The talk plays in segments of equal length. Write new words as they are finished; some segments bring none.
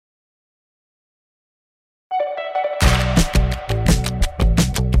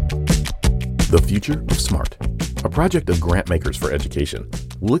The Future of Smart, a project of Grantmakers for Education,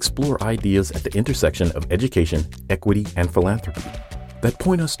 will explore ideas at the intersection of education, equity, and philanthropy that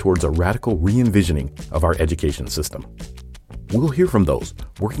point us towards a radical re-envisioning of our education system. We'll hear from those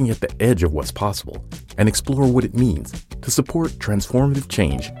working at the edge of what's possible and explore what it means to support transformative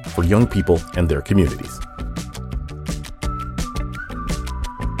change for young people and their communities.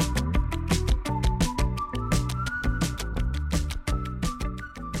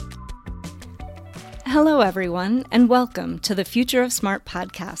 Hello, everyone, and welcome to the Future of Smart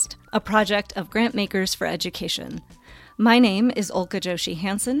podcast, a project of Grantmakers for Education. My name is Olka Joshi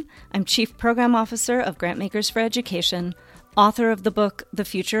Hansen. I'm Chief Program Officer of Grantmakers for Education, author of the book The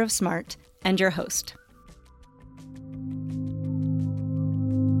Future of Smart, and your host.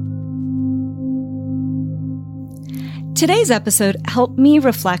 Today's episode helped me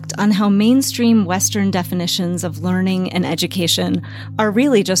reflect on how mainstream Western definitions of learning and education are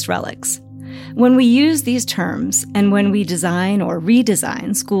really just relics. When we use these terms, and when we design or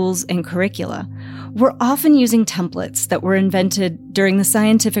redesign schools and curricula, we're often using templates that were invented during the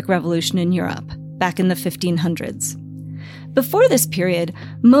scientific revolution in Europe, back in the 1500s. Before this period,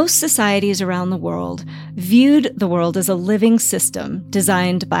 most societies around the world viewed the world as a living system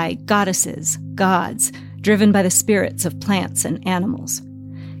designed by goddesses, gods, driven by the spirits of plants and animals.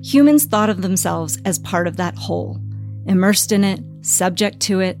 Humans thought of themselves as part of that whole, immersed in it, subject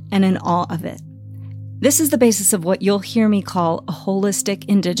to it, and in awe of it. This is the basis of what you'll hear me call a holistic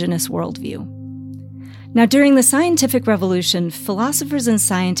indigenous worldview. Now, during the scientific revolution, philosophers and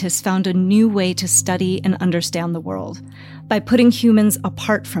scientists found a new way to study and understand the world by putting humans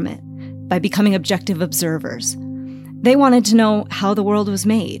apart from it, by becoming objective observers. They wanted to know how the world was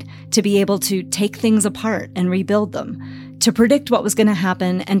made, to be able to take things apart and rebuild them, to predict what was going to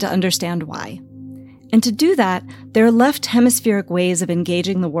happen and to understand why. And to do that, their left hemispheric ways of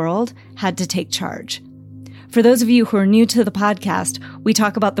engaging the world had to take charge. For those of you who are new to the podcast, we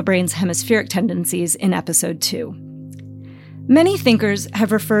talk about the brain's hemispheric tendencies in episode 2. Many thinkers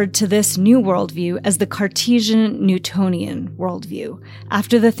have referred to this new worldview as the Cartesian Newtonian worldview,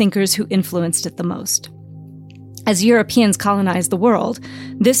 after the thinkers who influenced it the most. As Europeans colonized the world,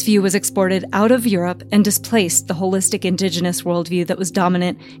 this view was exported out of Europe and displaced the holistic indigenous worldview that was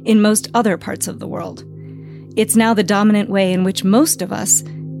dominant in most other parts of the world. It's now the dominant way in which most of us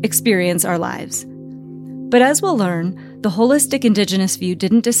experience our lives. But as we'll learn, the holistic indigenous view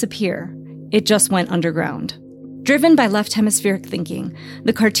didn't disappear. It just went underground. Driven by left hemispheric thinking,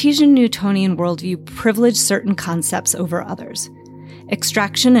 the Cartesian Newtonian worldview privileged certain concepts over others.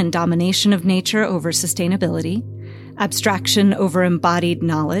 Extraction and domination of nature over sustainability, abstraction over embodied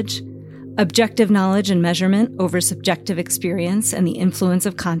knowledge, objective knowledge and measurement over subjective experience and the influence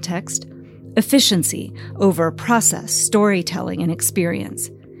of context, efficiency over process, storytelling, and experience,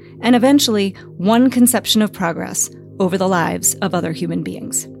 and eventually one conception of progress over the lives of other human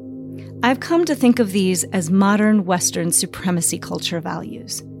beings. I've come to think of these as modern Western supremacy culture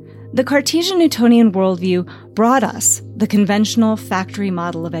values. The Cartesian Newtonian worldview brought us the conventional factory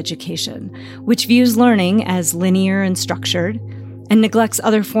model of education, which views learning as linear and structured, and neglects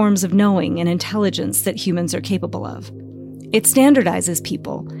other forms of knowing and intelligence that humans are capable of. It standardizes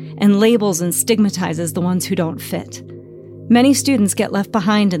people and labels and stigmatizes the ones who don't fit. Many students get left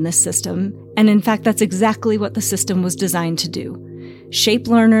behind in this system, and in fact, that's exactly what the system was designed to do: shape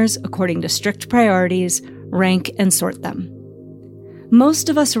learners according to strict priorities, rank and sort them. Most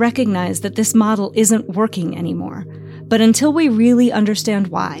of us recognize that this model isn't working anymore, but until we really understand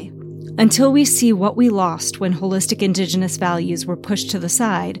why, until we see what we lost when holistic indigenous values were pushed to the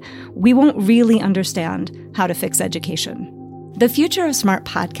side, we won't really understand how to fix education. The Future of Smart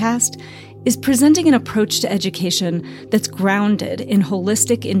podcast is presenting an approach to education that's grounded in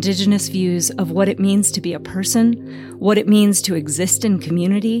holistic indigenous views of what it means to be a person, what it means to exist in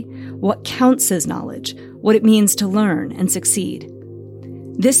community, what counts as knowledge, what it means to learn and succeed.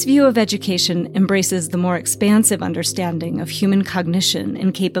 This view of education embraces the more expansive understanding of human cognition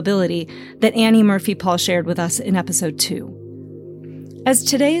and capability that Annie Murphy-Paul shared with us in episode 2. As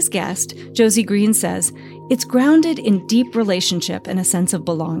today's guest, Josie Green says, it's grounded in deep relationship and a sense of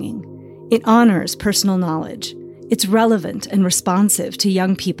belonging. It honors personal knowledge. It's relevant and responsive to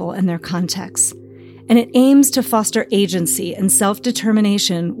young people and their contexts. And it aims to foster agency and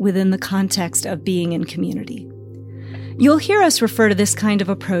self-determination within the context of being in community. You'll hear us refer to this kind of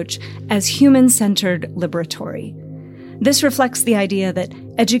approach as human-centered liberatory. This reflects the idea that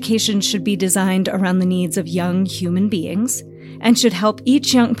education should be designed around the needs of young human beings and should help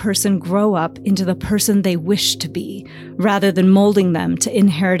each young person grow up into the person they wish to be, rather than molding them to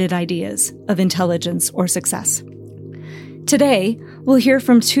inherited ideas of intelligence or success. Today, we'll hear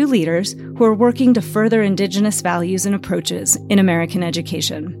from two leaders who are working to further Indigenous values and approaches in American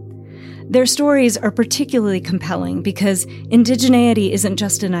education. Their stories are particularly compelling because indigeneity isn't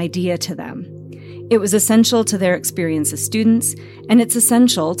just an idea to them. It was essential to their experience as students, and it's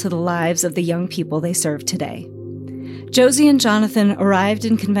essential to the lives of the young people they serve today. Josie and Jonathan arrived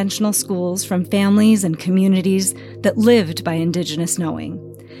in conventional schools from families and communities that lived by Indigenous knowing.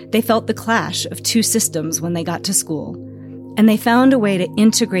 They felt the clash of two systems when they got to school, and they found a way to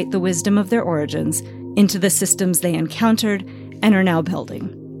integrate the wisdom of their origins into the systems they encountered and are now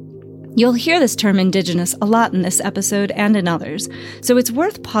building. You'll hear this term Indigenous a lot in this episode and in others, so it's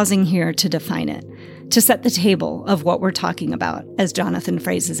worth pausing here to define it, to set the table of what we're talking about, as Jonathan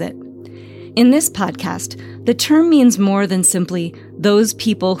phrases it. In this podcast, the term means more than simply those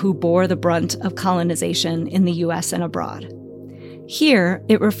people who bore the brunt of colonization in the U.S. and abroad. Here,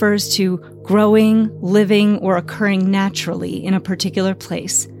 it refers to growing, living, or occurring naturally in a particular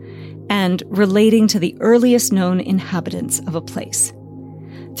place, and relating to the earliest known inhabitants of a place.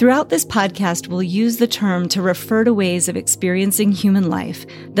 Throughout this podcast, we'll use the term to refer to ways of experiencing human life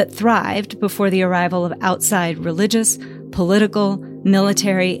that thrived before the arrival of outside religious, political,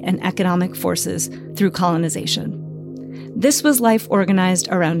 military, and economic forces through colonization. This was life organized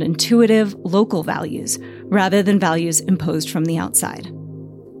around intuitive, local values, rather than values imposed from the outside.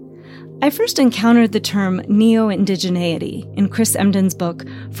 I first encountered the term neo-indigeneity in Chris Emdin's book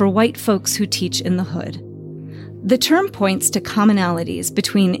For White Folks Who Teach in the Hood. The term points to commonalities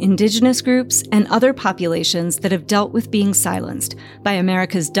between Indigenous groups and other populations that have dealt with being silenced by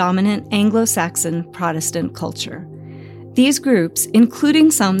America's dominant Anglo-Saxon Protestant culture. These groups,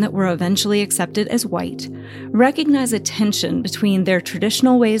 including some that were eventually accepted as white, recognize a tension between their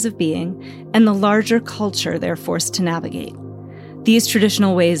traditional ways of being and the larger culture they're forced to navigate. These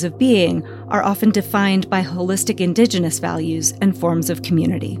traditional ways of being are often defined by holistic Indigenous values and forms of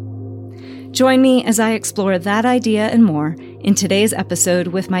community. Join me as I explore that idea and more in today's episode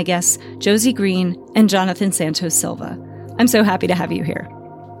with my guests Josie Green and Jonathan Santos Silva. I'm so happy to have you here.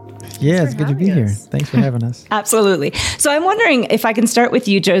 Yeah, it's good to be here. Thanks for having us. Absolutely. So I'm wondering if I can start with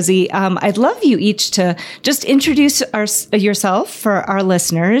you, Josie. I'd love you each to just introduce yourself for our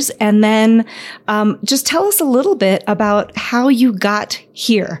listeners, and then just tell us a little bit about how you got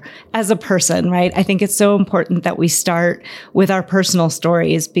here as a person, right? I think it's so important that we start with our personal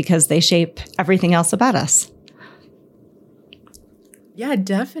stories because they shape everything else about us. Yeah,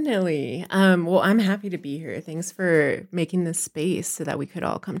 definitely. Well, I'm happy to be here. Thanks for making this space so that we could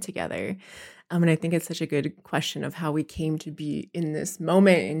all come together. And I think it's such a good question of how we came to be in this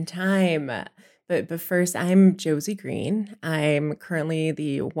moment in time. But first, I'm Josie Green. I'm currently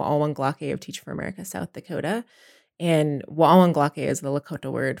the Wa'awanghlake of Teach for America, South Dakota. And Wa'awanghlake is the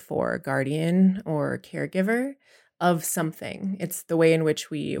Lakota word for guardian or caregiver of something. It's the way in which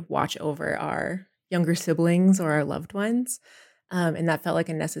we watch over our younger siblings or our loved ones. And that felt like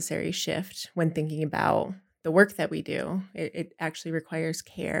a necessary shift when thinking about the work that we do. It actually requires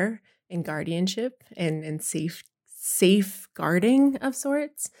care and guardianship and safeguarding of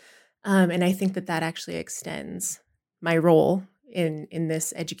sorts. And I think that actually extends my role in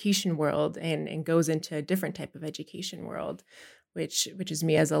this education world and goes into a different type of education world, which is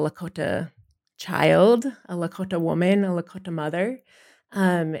me as a Lakota child, a Lakota woman, a Lakota mother.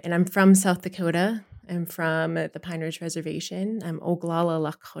 And I'm from South Dakota. I'm from the Pine Ridge Reservation. I'm Oglala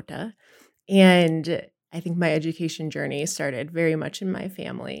Lakota. And I think my education journey started very much in my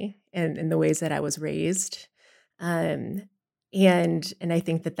family and in the ways that I was raised. And I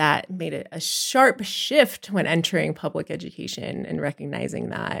think that made it a sharp shift when entering public education and recognizing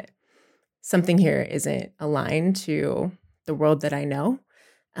that something here isn't aligned to the world that I know.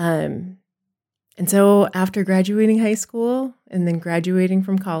 And so after graduating high school and then graduating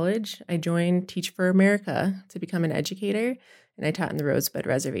from college, I joined Teach for America to become an educator. And I taught in the Rosebud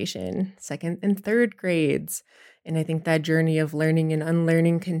Reservation, 2nd and 3rd grades. And I think that journey of learning and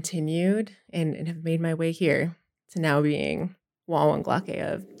unlearning continued and have made my way here to now being Wa'awanghlake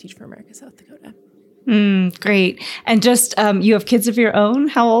of Teach for America, South Dakota. Great. And just, you have kids of your own?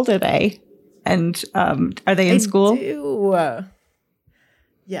 How old are they? And are they in school? I do.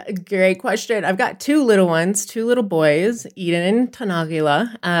 Yeah, great question. I've got two little ones, two little boys, Eden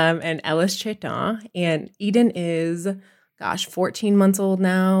Tanagila and Ellis Chetan. And Eden is, 14 months old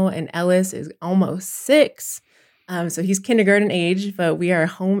now, and Ellis is almost 6. So he's kindergarten age, but we are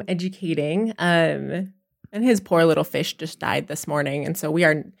home educating. And his poor little fish just died this morning. And so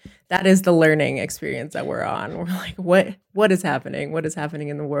that is the learning experience that we're on. We're like, what is happening? What is happening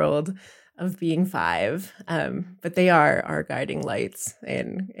in the world of being 5? But they are our guiding lights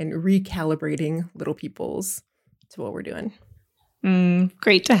and recalibrating little people's what we're doing.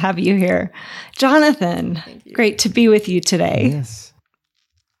 Great to have you here. Jonathan, great to be with you today. Yes.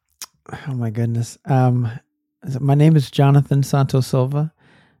 Oh my goodness. My name is Jonathan Santos Silva,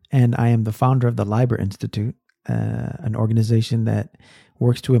 and I am the founder of the LIBER Institute, an organization that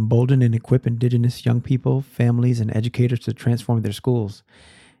works to embolden and equip Indigenous young people, families, and educators to transform their schools.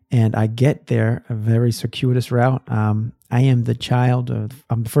 And I get there a very circuitous route. I am I'm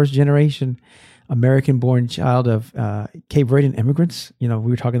the first generation American-born child of Cape Verdean immigrants. We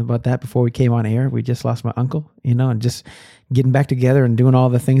were talking about that before we came on air. We just lost my uncle, and just getting back together and doing all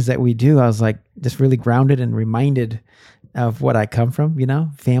the things that we do. I was like just really grounded and reminded of what I come from,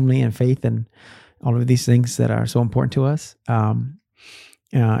 family and faith and all of these things that are so important to us. And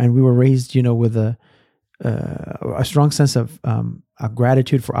we were raised, with a strong sense of a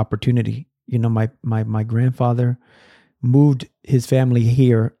gratitude for opportunity. My grandfather moved his family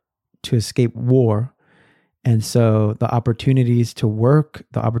here to escape war. And so the opportunities to work,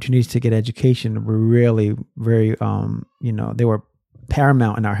 the opportunities to get education were really very, they were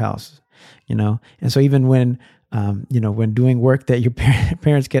paramount in our house, And so even when, when doing work that your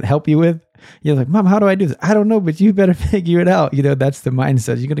parents can't help you with, you're like, Mom, how do I do this? I don't know, but you better figure it out. That's the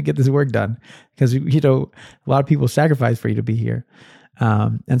mindset. You're going to get this work done because, a lot of people sacrifice for you to be here.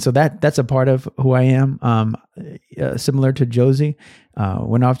 And so that's a part of who I am. Similar to Josie,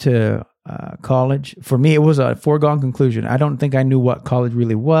 went off to college. For me, it was a foregone conclusion. I don't think I knew what college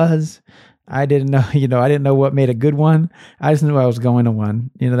really was. I didn't know, I didn't know what made a good one. I just knew I was going to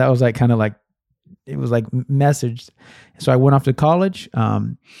one. That was like kind of like, it was like messaged. So I went off to college,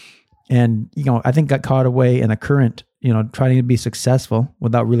 and, I think got caught away in a current, trying to be successful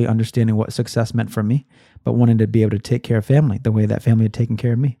without really understanding what success meant for me, but wanted to be able to take care of family the way that family had taken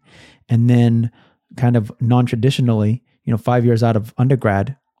care of me. And then kind of non-traditionally, 5 years out of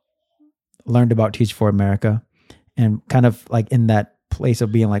undergrad, learned about Teach for America, and kind of like in that place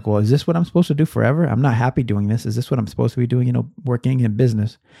of being like, well, is this what I'm supposed to do forever? I'm not happy doing this. Is this what I'm supposed to be doing, working in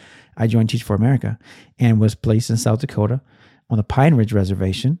business? I joined Teach for America and was placed in South Dakota on the Pine Ridge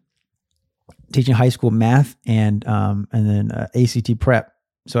Reservation, teaching high school math and then ACT prep.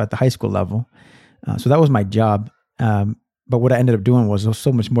 So at the high school level. So that was my job. But what I ended up doing was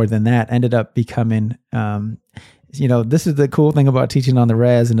so much more than that. Ended up becoming, this is the cool thing about teaching on the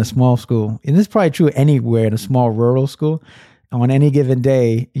res in a small school. And this is probably true anywhere in a small rural school. On any given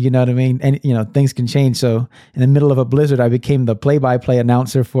day, you know what I mean? And, things can change. So in the middle of a blizzard, I became the play-by-play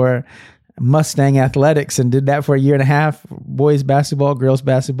announcer for Mustang Athletics and did that for a year and a half, boys basketball, girls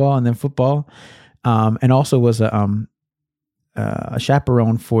basketball, and then football. And also was a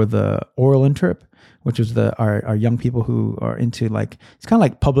chaperone for the oral interp, which was our young people who are into it's kind of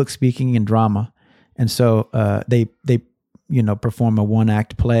like public speaking and drama. And so they perform a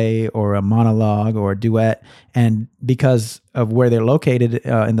one-act play or a monologue or a duet. And because of where they're located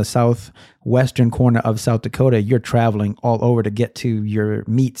in the southwestern corner of South Dakota, you're traveling all over to get to your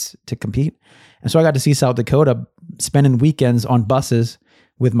meets to compete. And so I got to see South Dakota spending weekends on buses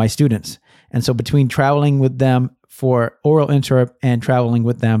with my students. And so between traveling with them for oral interp and traveling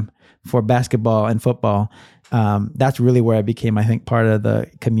with them for basketball and football, that's really where I became, I think, part of the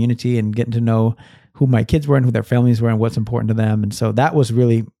community and getting to know who my kids were and who their families were and what's important to them. And so that was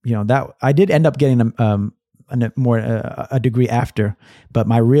really, that I did end up getting a degree after, but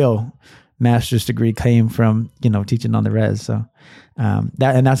my real master's degree came from, teaching on the res. So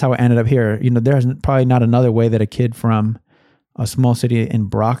that's how I ended up here. There's probably not another way that a kid from a small city in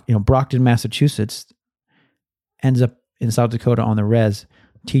Brockton, Massachusetts, ends up in South Dakota on the res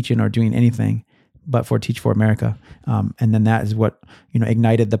teaching or doing anything but for Teach for America. And then that is what,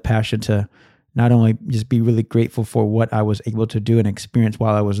 ignited the passion to not only just be really grateful for what I was able to do and experience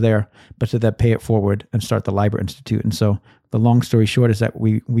while I was there, but to then pay it forward and start the LIBER Institute. And so the long story short is that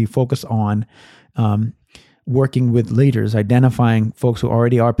we focus on working with leaders, identifying folks who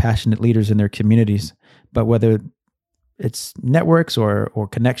already are passionate leaders in their communities, but whether it's networks or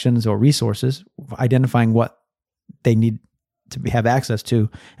connections or resources, identifying what they need to have access to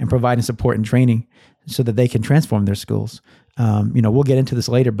and providing support and training so that they can transform their schools. We'll get into this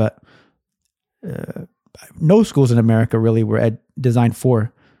later, but no schools in America really were designed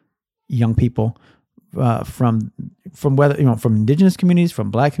for young people from whether from indigenous communities, from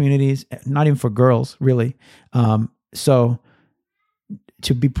Black communities, not even for girls really. So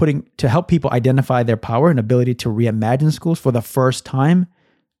to help people identify their power and ability to reimagine schools for the first time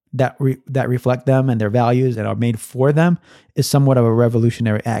that reflect them and their values and are made for them is somewhat of a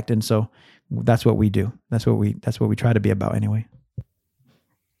revolutionary act. And so that's what we do. That's what we try to be about anyway.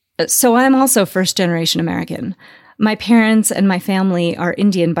 So I'm also first generation American. My parents and my family are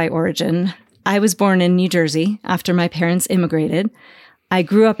Indian by origin. I was born in New Jersey after my parents immigrated. I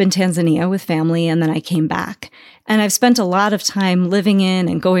grew up in Tanzania with family, and then I came back. And I've spent a lot of time living in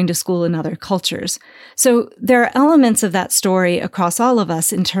and going to school in other cultures. So there are elements of that story across all of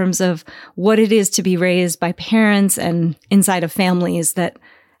us in terms of what it is to be raised by parents and inside of families that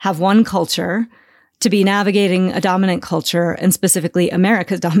have one culture, to be navigating a dominant culture, and specifically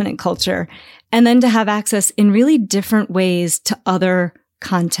America's dominant culture, and then to have access in really different ways to other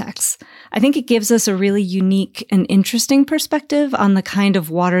contexts. I think it gives us a really unique and interesting perspective on the kind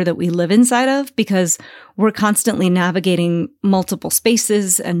of water that we live inside of, because we're constantly navigating multiple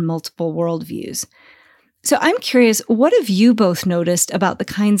spaces and multiple worldviews. So I'm curious, what have you both noticed about the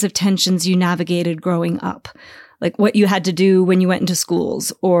kinds of tensions you navigated growing up? Like what you had to do when you went into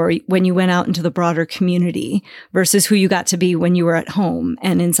schools or when you went out into the broader community versus who you got to be when you were at home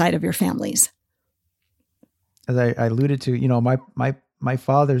and inside of your families? As I alluded to, my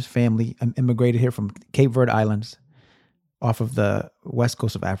father's family immigrated here from Cape Verde Islands off of the west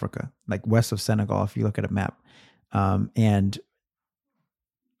coast of Africa, like west of Senegal, if you look at a map. And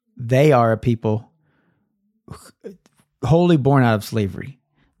they are a people wholly born out of slavery.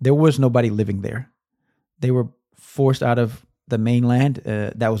 There was nobody living there. They were forced out of the mainland.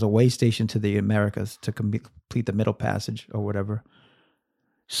 That was a way station to the Americas to complete the Middle Passage or whatever.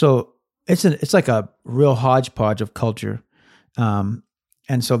 So it's like a real hodgepodge of culture.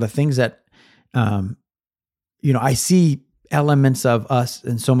 And so the things that, I see elements of us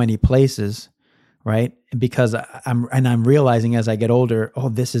in so many places, right? Because I'm realizing as I get older, oh,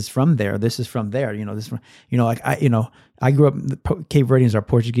 this is from there. This is from there. I grew up, Cape Verdeans are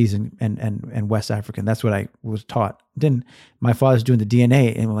Portuguese and West African. That's what I was taught. Then my father's doing the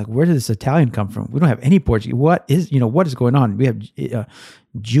DNA and we're like, where did this Italian come from? We don't have any Portuguese. What is going on? We have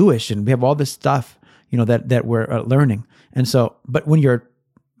Jewish and we have all this stuff, that we're learning. And so, but when you're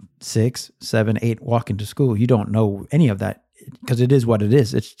 6, 7, 8, walking to school, you don't know any of that because it is what it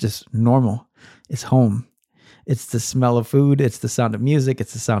is. It's just normal. It's home. It's the smell of food. It's the sound of music.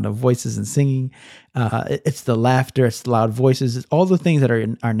 It's the sound of voices and singing. It's the laughter. It's the loud voices. It's all the things that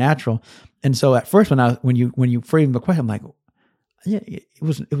are natural. And so at first, when you framed the question, I'm like, yeah, it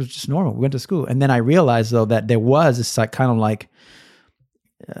was just normal. We went to school, and then I realized though that there was this kind of like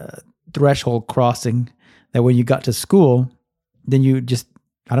threshold crossing that when you got to school, then you just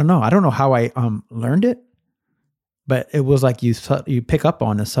I don't know how I learned it, but it was like you pick up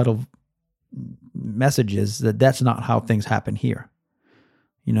on the subtle messages that's not how things happen here.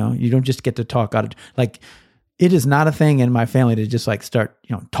 You don't just get to talk out of, like, it is not a thing in my family to just like start,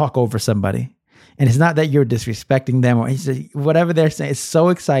 talk over somebody. And it's not that you're disrespecting them or whatever they're saying. It's so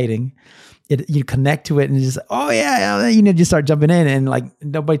exciting. You connect to it and just, oh yeah, just start jumping in and like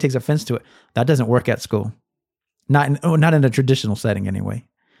nobody takes offense to it. That doesn't work at school. Not in a traditional setting anyway.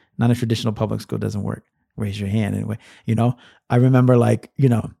 Not in a traditional public school doesn't work. Raise your hand anyway. I remember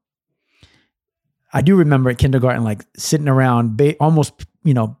I do remember at kindergarten, like sitting around almost,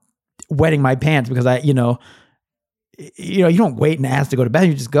 wetting my pants because you don't wait and ask to go to bed.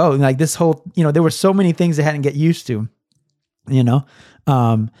 You just go. And like this whole, there were so many things I hadn't get used to, and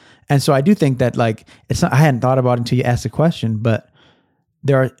so I do think that like, it's not, I hadn't thought about it until you asked the question, but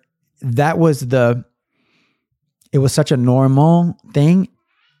it was such a normal thing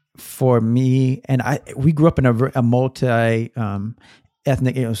for me. And we grew up in a multi,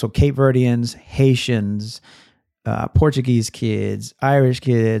 ethnic, so Cape Verdeans, Haitians, Portuguese kids, Irish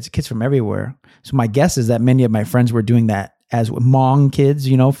kids from everywhere. So my guess is that many of my friends were doing that as Hmong kids,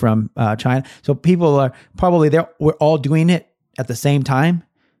 from China. So people are probably we're all doing it at the same time,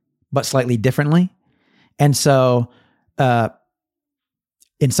 but slightly differently. And so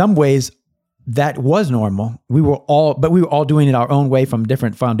in some ways that was normal. We were all doing it our own way from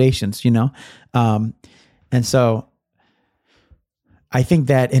different foundations, and so I think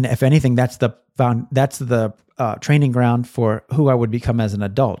that, and if anything, that's the training ground for who I would become as an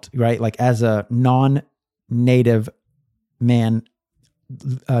adult, right? Like as a non-native man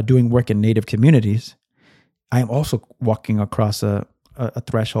doing work in native communities, I am also walking across a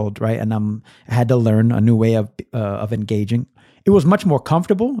threshold, right? And I had to learn a new way of engaging. It was much more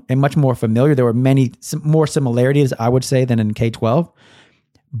comfortable and much more familiar. There were many more similarities, I would say, than in K-12,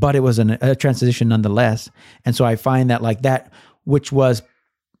 but it was a transition nonetheless. And so I find that like that, which was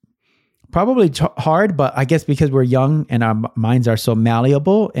probably hard, but I guess because we're young and our minds are so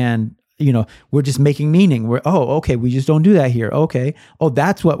malleable and, we're just making meaning. Okay, we just don't do that here. Okay. Oh,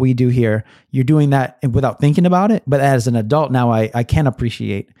 that's what we do here. You're doing that without thinking about it. But as an adult now, I can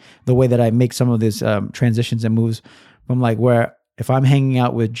appreciate the way that I make some of these transitions and moves from like where if I'm hanging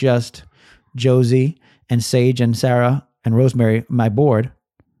out with just Josie and Sage and Sarah and Rosemary, my board,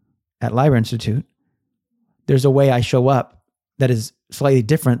 at Liber Institute, there's a way I show up that is slightly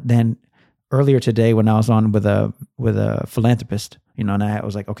different than earlier today when I was on with a philanthropist, and I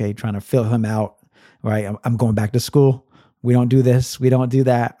was like, okay, trying to fill him out, right? I'm going back to school. We don't do this. We don't do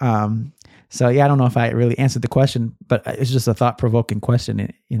that. So yeah, I don't know if I really answered the question, but it's just a thought-provoking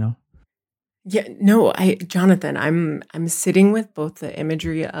question, Yeah, no, Jonathan, I'm sitting with both the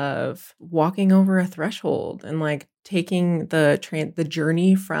imagery of walking over a threshold and like taking the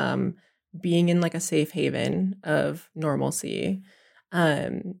journey from being in like a safe haven of normalcy,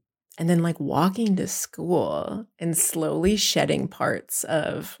 and then like walking to school and slowly shedding parts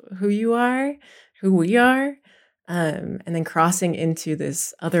of who you are, who we are, and then crossing into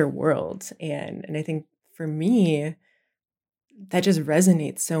this other world. And I think for me, that just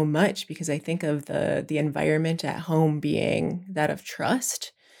resonates so much because I think of the environment at home being that of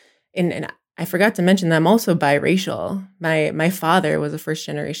trust. And I forgot to mention that I'm also biracial. My father was a first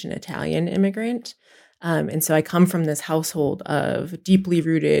generation Italian immigrant. And so I come from this household of deeply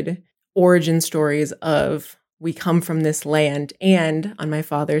rooted origin stories of we come from this land. And on my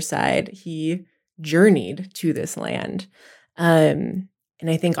father's side, he journeyed to this land. And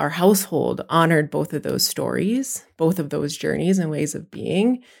I think our household honored both of those stories, both of those journeys and ways of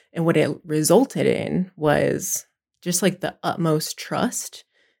being. And what it resulted in was just like the utmost trust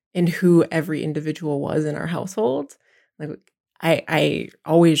in who every individual was in our household. Like I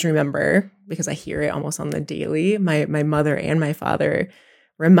always remember, because I hear it almost on the daily, my mother and my father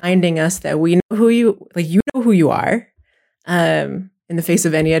reminding us that we know who you know who you are. In the face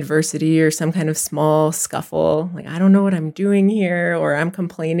of any adversity or some kind of small scuffle, like, I don't know what I'm doing here, or I'm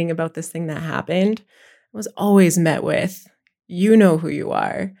complaining about this thing that happened, I was always met with, you know who you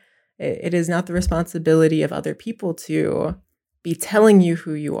are. It is not the responsibility of other people to be telling you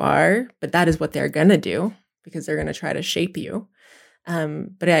who you are, but that is what they're going to do because they're going to try to shape you.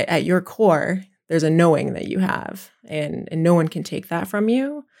 But at your core, there's a knowing that you have, and no one can take that from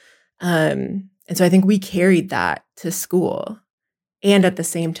you. And so I think we carried that to school. And at the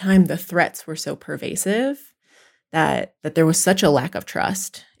same time, the threats were so pervasive that there was such a lack of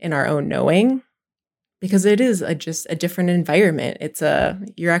trust in our own knowing, because it is just a different environment.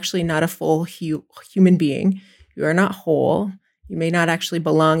 You're actually not a full human being. You are not whole. You may not actually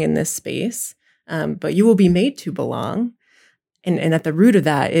belong in this space, but you will be made to belong. And at the root of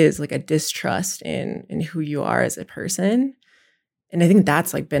that is like a distrust in who you are as a person. And I think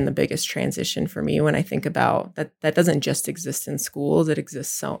that's like been the biggest transition for me when I think about that. That doesn't just exist in schools. It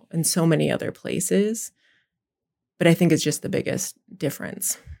exists in so many other places. But I think it's just the biggest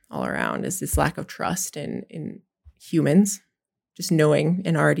difference all around is this lack of trust in humans, just knowing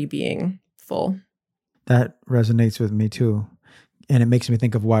and already being full. That resonates with me too. And it makes me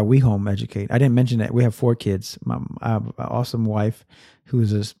think of why we home educate. I didn't mention that we have 4 kids. I have an awesome wife who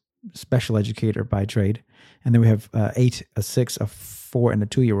is a special educator by trade. And then we have 8, a 6, a 4, and a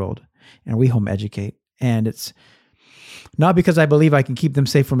 2-year-old. And we home educate. And it's not because I believe I can keep them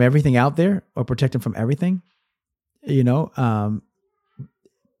safe from everything out there or protect them from everything,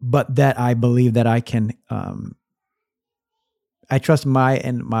 but that I believe that I can, I trust my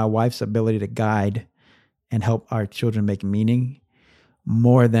and my wife's ability to guide and help our children make meaning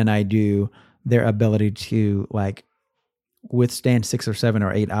more than I do their ability to like withstand 6 or 7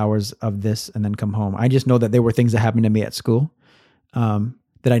 or 8 hours of this and then come home. I just know that there were things that happened to me at school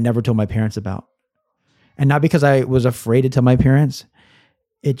that I never told my parents about. And not because I was afraid to tell my parents.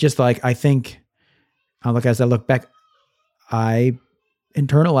 It just like, I think, as I look back, I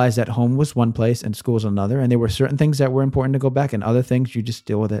internalized that home was one place and school was another. And there were certain things that were important to go back and other things you just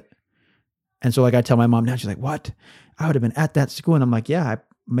deal with it. And so like I tell my mom now, she's like, what? I would have been at that school. And I'm like, yeah,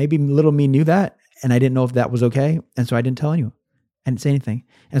 maybe little me knew that. And I didn't know if that was okay. And so I didn't tell anyone. I didn't say anything.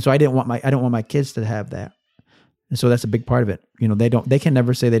 And so I don't want my kids to have that. And so that's a big part of it. They can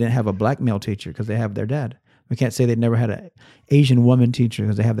never say they didn't have a black male teacher because they have their dad. We can't say they never had an Asian woman teacher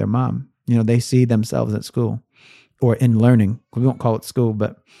because they have their mom. They see themselves at school or in learning. We won't call it school,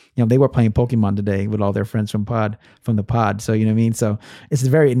 but they were playing Pokemon today with all their friends from the pod. So, you know what I mean? So it's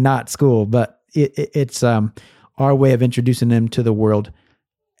very not school, but it's our way of introducing them to the world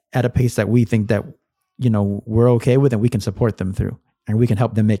at a pace that we think that, we're okay with and we can support them through, and we can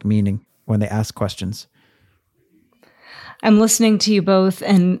help them make meaning when they ask questions. I'm listening to you both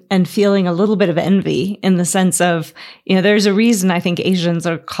and feeling a little bit of envy in the sense of, there's a reason I think Asians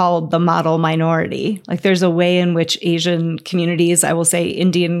are called the model minority. Like there's a way in which Asian communities, I will say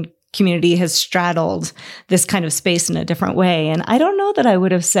Indian community, has straddled this kind of space in a different way. And I don't know that I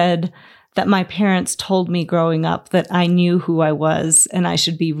would have said that my parents told me growing up that I knew who I was and I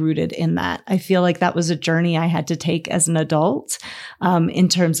should be rooted in that. I feel like that was a journey I had to take as an adult, in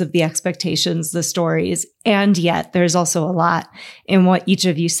terms of the expectations, the stories. And yet there's also a lot in what each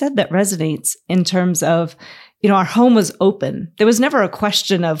of you said that resonates in terms of, our home was open. There was never a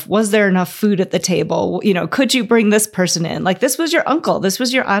question of, was there enough food at the table? Could you bring this person in? Like, this was your uncle, this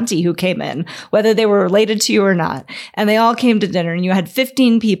was your auntie who came in, whether they were related to you or not. And they all came to dinner and you had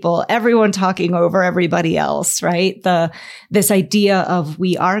 15 people, everyone talking over everybody else, right? This idea of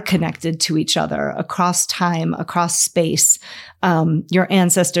we are connected to each other across time, across space, your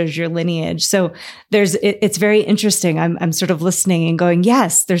ancestors, your lineage. So it's very interesting. I'm sort of listening and going,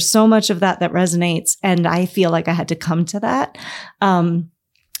 yes, there's so much of that resonates. And I feel like I had to come to that.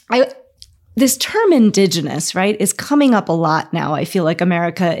 This term indigenous, right, is coming up a lot now. I feel like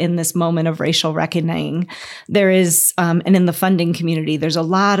America in this moment of racial reckoning, there is, and in the funding community, there's a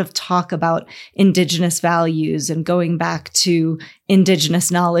lot of talk about indigenous values and going back to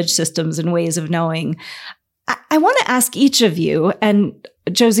indigenous knowledge systems and ways of knowing. I want to ask each of you, and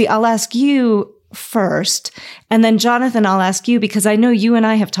Josie, I'll ask you first, and then Jonathan, I'll ask you, because I know you and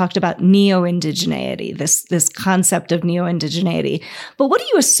I have talked about neo-indigeneity, this concept of neo-indigeneity. But what do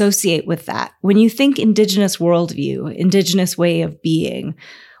you associate with that? When you think indigenous worldview, indigenous way of being,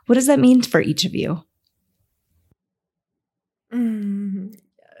 what does that mean for each of you?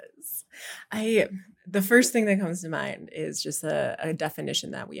 Yes. The first thing that comes to mind is just a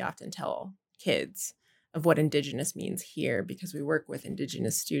definition that we often tell kids of what indigenous means here, because we work with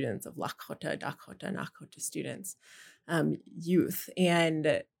indigenous students of Lakota, Dakota, Nakota students, youth.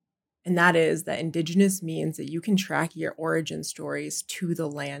 And that is that indigenous means that you can track your origin stories to the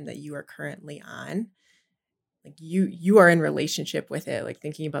land that you are currently on. Like you are in relationship with it, like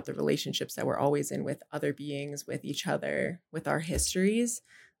thinking about the relationships that we're always in with other beings, with each other, with our histories.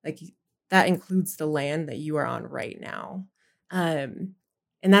 Like that includes the land that you are on right now.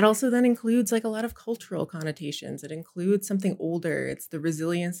 And that also then includes like a lot of cultural connotations. It includes something older. It's the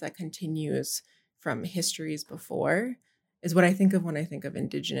resilience that continues from histories before is what I think of when I think of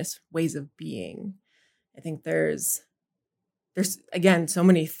indigenous ways of being. I think there's again, so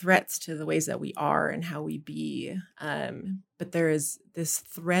many threats to the ways that we are and how we be. But there is this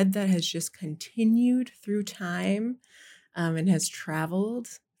thread that has just continued through time and has traveled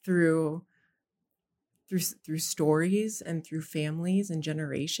through stories and through families and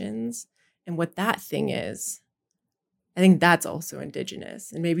generations. And what that thing is, I think that's also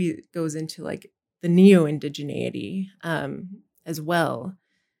indigenous. And maybe it goes into like the neo-indigeneity as well.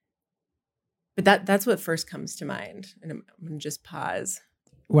 But that's what first comes to mind. And I'm going to just pause.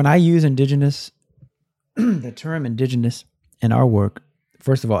 When I use indigenous, the term indigenous in our work,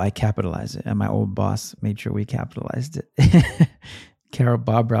 first of all, I capitalize it. And my old boss made sure we capitalized it. Carol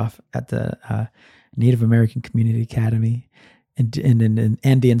Bobroff at the Native American Community Academy and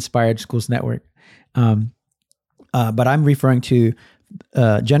the Inspired Schools Network. But I'm referring to,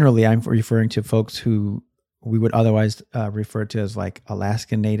 generally, I'm referring to folks who we would otherwise refer to as like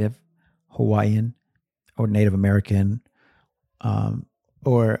Alaskan Native, Hawaiian, or Native American,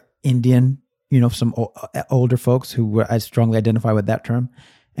 or Indian, some older folks who I strongly identify with that term.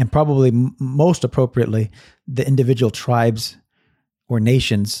 And probably most appropriately, the individual tribes or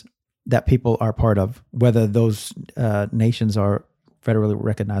nations that people are part of, whether those nations are federally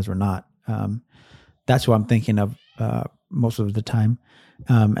recognized or not. That's what I'm thinking of most of the time,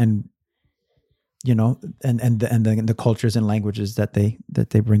 and the cultures and languages that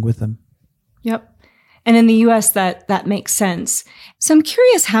they bring with them. Yep. And in the U.S., that makes sense. So I'm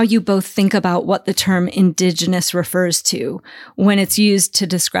curious how you both think about what the term indigenous refers to when it's used to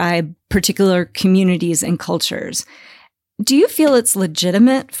describe particular communities and cultures. Do you feel it's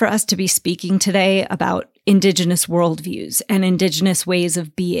legitimate for us to be speaking today about indigenous worldviews and indigenous ways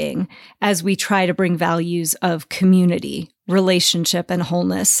of being as we try to bring values of community, relationship, and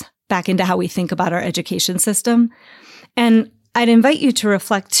wholeness back into how we think about our education system? And I'd invite you to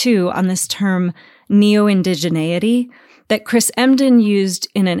reflect, too, on this term neo-indigeneity that Chris Emdin used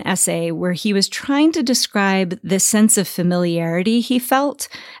in an essay where he was trying to describe the sense of familiarity he felt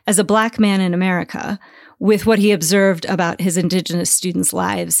as a Black man in America with what he observed about his indigenous students'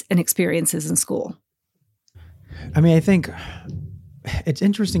 lives and experiences in school. I mean, I think it's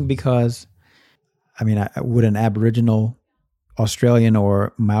interesting because, would an Aboriginal Australian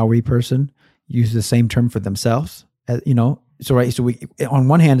or Maori person use the same term for themselves? So we, on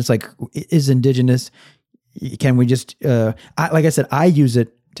one hand, it's like, is indigenous, can we just, like I said, I use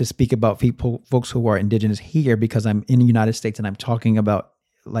it to speak about folks who are indigenous here because I'm in the United States and I'm talking about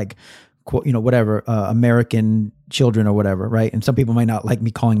like, whatever, American children or whatever, right? And some people might not like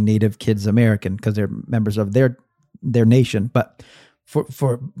me calling Native kids American because they're members of their nation. But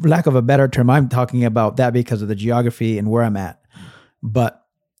for lack of a better term, I'm talking about that because of the geography and where I'm at. But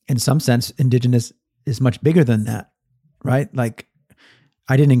in some sense, Indigenous is much bigger than that, right? Like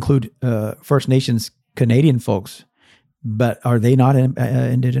I didn't include First Nations Canadian folks, but are they not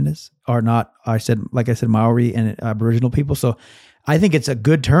Indigenous? Are not, like I said, Maori and Aboriginal people? So I think it's a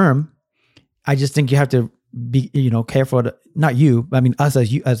good term. I just think you have to be, careful to, not you, I mean us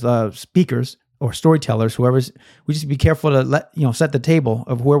as speakers or storytellers, we just be careful to set the table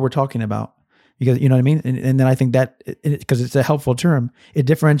of where we're talking about, because you know what I mean. And then I think that because it's a helpful term, it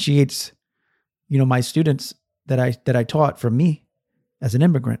differentiates, my students that I taught from me as an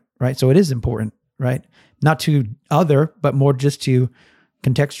immigrant, right? So it is important, right? Not to other, but more just to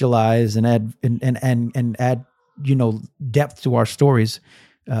contextualize and add depth to our stories.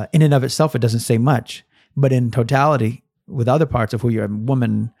 In and of itself, it doesn't say much, but in totality, with other parts of who you're, a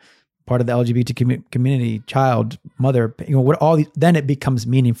woman, part of the LGBT community, child, mother, what all these, then it becomes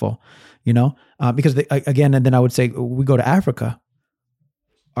meaningful, because again, and then I would say we go to Africa.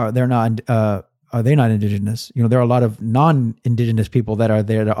 Are they not Indigenous? There are a lot of non-Indigenous people that are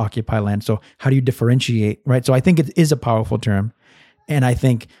there to occupy land. So how do you differentiate, right? So I think it is a powerful term, and I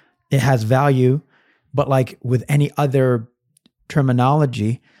think it has value, but like with any other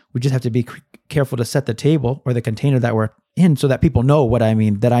terminology, we just have to be careful to set the table or the container that we're in so that people know what I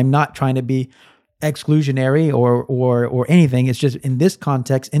mean, that I'm not trying to be exclusionary or anything. It's just in this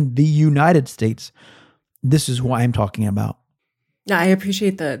context, in the United States, this is what I'm talking about. Yeah, I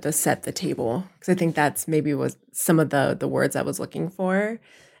appreciate the set the table, because I think that's maybe was some of the words I was looking for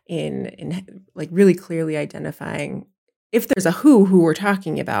in like really clearly identifying if there's a who we're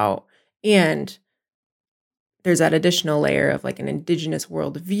talking about, and there's that additional layer of like an Indigenous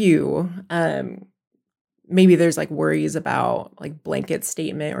worldview. Maybe there's like worries about like blanket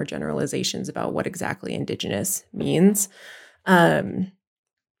statement or generalizations about what exactly Indigenous means for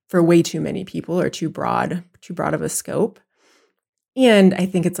way too many people, or too broad of a scope. And I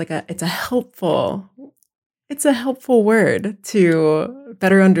think it's a helpful word to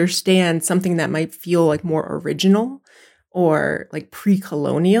better understand something that might feel like more original or like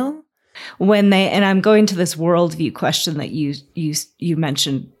pre-colonial. And I'm going to this worldview question that you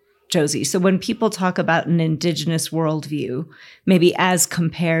mentioned, Josie. So when people talk about an Indigenous worldview, maybe as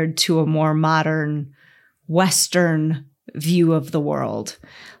compared to a more modern Western view of the world,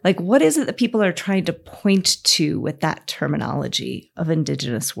 like what is it that people are trying to point to with that terminology of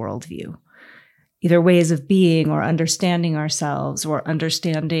Indigenous worldview? Either ways of being or understanding ourselves, or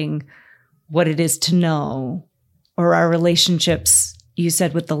understanding what it is to know, or our relationships, you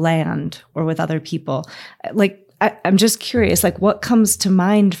said, with the land or with other people. Like, I'm just curious, like what comes to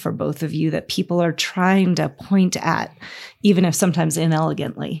mind for both of you that people are trying to point at, even if sometimes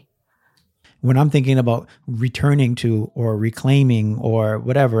inelegantly? When I'm thinking about returning to or reclaiming or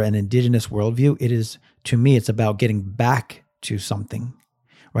whatever an Indigenous worldview, it is, to me, it's about getting back to something,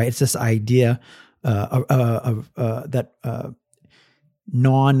 right? It's this idea that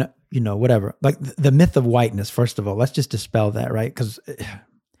whatever, like the myth of whiteness. First of all, let's just dispel that, right? Because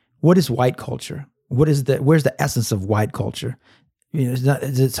what is white culture? Where's the essence of white culture? Is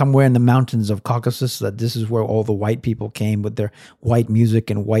it somewhere in the mountains of Caucasus that this is where all the white people came with their white music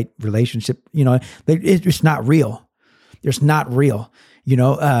and white relationship? It's not real. It's not real.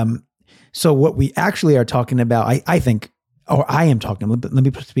 So what we actually are talking about, I think, or I am talking, let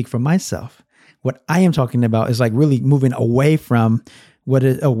me speak for myself. What I am talking about is like really moving away from what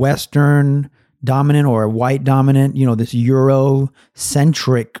is a Western dominant or a white dominant, this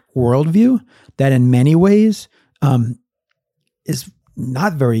Eurocentric worldview that in many ways is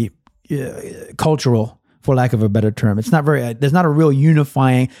not very cultural, for lack of a better term. It's not very, there's not a real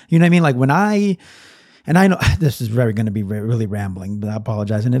unifying, you know what I mean? Like when I know this is very going to be really rambling, but I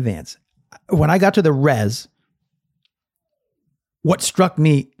apologize in advance. When I got to the res, what struck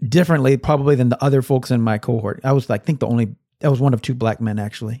me differently probably than the other folks in my cohort, I was like, I was one of two black men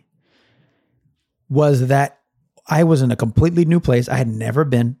actually, was that I was in a completely new place. I had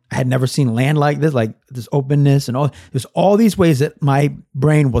never seen land like this openness and all. There's all these ways that my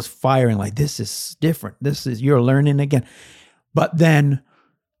brain was firing like, this is different. You're learning again. But then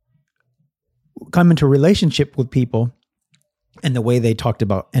come into relationship with people and the way they talked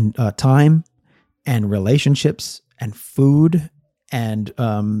about time and relationships and food and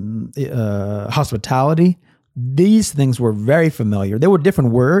hospitality. These things were very familiar. There were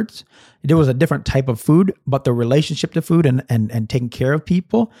different words. There was a different type of food, but the relationship to food and taking care of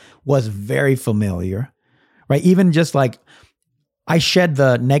people was very familiar, right? Even just like I shed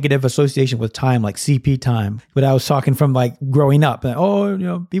the negative association with time, like CP time, but I was talking from like growing up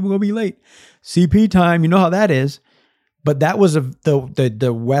and, people gonna be late. CP time, you know how that is. But that was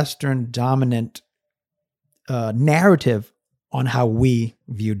the Western dominant narrative on how we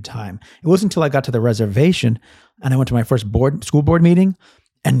viewed time. It wasn't until I got to the reservation and I went to my first school board meeting,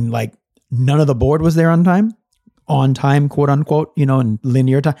 and like none of the board was there on time, quote unquote, in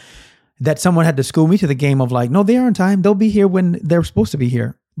linear time, that someone had to school me to the game of like, no, they are on time. They'll be here when they're supposed to be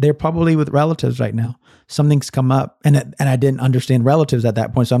here. They're probably with relatives right now. Something's come up, and I didn't understand relatives at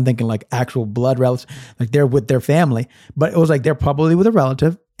that point. So I'm thinking like actual blood relatives, like they're with their family. But it was like they're probably with a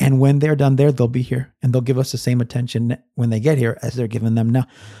relative, and when they're done there, they'll be here, and they'll give us the same attention when they get here as they're giving them now.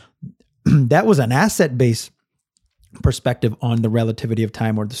 That was an asset-based perspective on the relativity of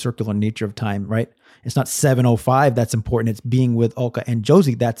time or the circular nature of time, right? It's not 7:05 that's important. It's being with Olka and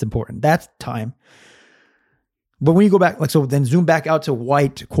Josie that's important. That's time. But when you go back, like, so then zoom back out to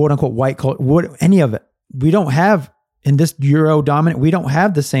white, quote unquote, white culture, any of it, we don't have, in this Euro dominant, we don't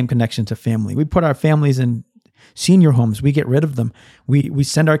have the same connection to family. We put our families in senior homes. We get rid of them. We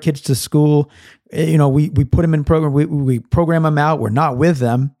send our kids to school. We put them in program. We program them out. We're not with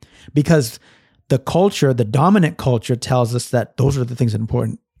them because the culture, the dominant culture tells us that those are the things that are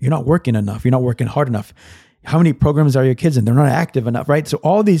important. You're not working enough. You're not working hard enough. How many programs are your kids in? They're not active enough, right? So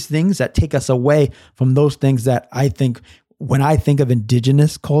all these things that take us away from those things that I think, when I think of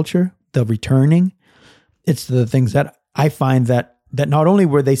indigenous culture, the returning, it's the things that I find that not only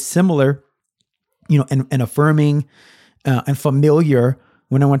were they similar, and affirming and familiar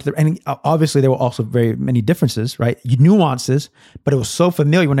when I went to and obviously there were also very many differences, right? Nuances, but it was so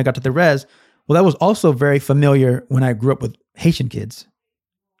familiar when I got to the res. Well, that was also very familiar when I grew up with Haitian kids.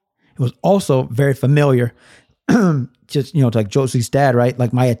 It was also very familiar, just, like Josie's dad, right?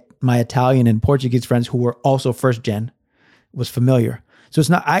 Like my Italian and Portuguese friends who were also first gen was familiar. So it's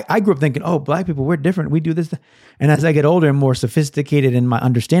not, I grew up thinking, oh, Black people, we're different. We do this. And as I get older and more sophisticated in my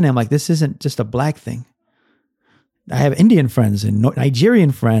understanding, I'm like, this isn't just a Black thing. I have Indian friends and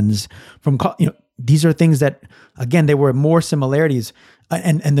Nigerian friends from, these are things that, again, there were more similarities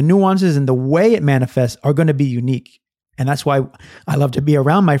and the nuances and the way it manifests are going to be unique. And that's why I love to be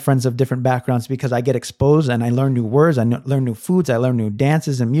around my friends of different backgrounds, because I get exposed and I learn new words, I learn new foods, I learn new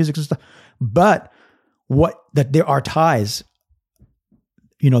dances and music and stuff. But that there are ties,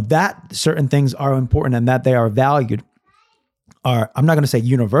 that certain things are important and that they are valued are, I'm not going to say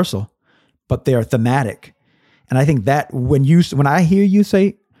universal, but they are thematic. And I think that when I hear you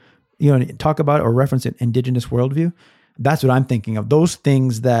say, talk about or reference an indigenous worldview, that's what I'm thinking of. Those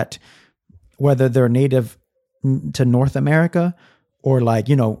things that, whether they're native to North America or like,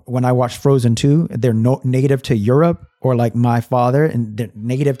 when I watch Frozen 2, they're native to Europe, or like my father and they're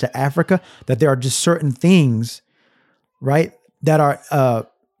native to Africa, that there are just certain things, right, that are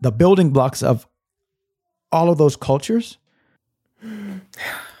the building blocks of all of those cultures.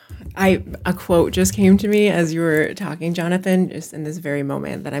 A quote just came to me as you were talking, Jonathan, just in this very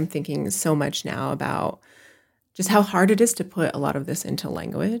moment, that I'm thinking so much now about just how hard it is to put a lot of this into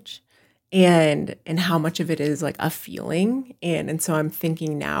language. And how much of it is like a feeling. And so I'm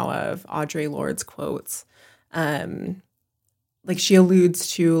thinking now of Audre Lorde's quotes. Like she alludes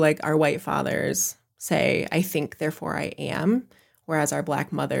to like our white fathers say, I think, therefore I am. Whereas our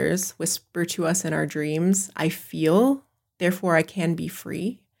Black mothers whisper to us in our dreams, I feel, therefore I can be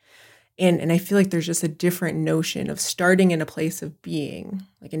free. And I feel like there's just a different notion of starting in a place of being.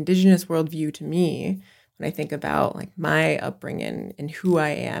 Like indigenous worldview to me, when I think about like my upbringing and who I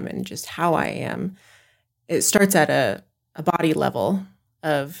am and just how I am, it starts at a body level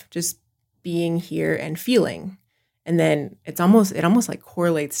of just being here and feeling. And then it almost like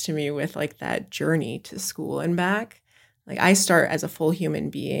correlates to me with like that journey to school and back. Like I start as a full human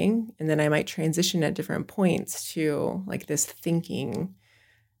being, and then I might transition at different points to like this thinking,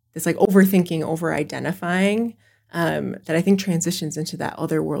 this like overthinking, over-identifying, that I think transitions into that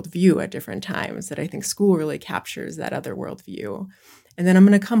other worldview at different times, that I think school really captures that other worldview. And then I'm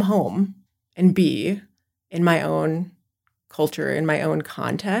going to come home and be in my own culture, in my own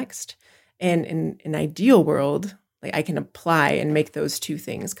context. And in an ideal world, like I can apply and make those two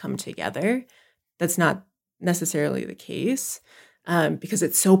things come together. That's not necessarily the case, because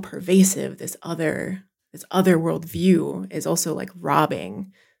it's so pervasive. This other worldview is also like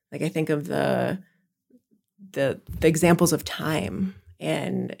robbing. Like I think of the examples of time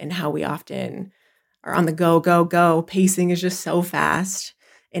and how we often are on the go. Pacing is just so fast,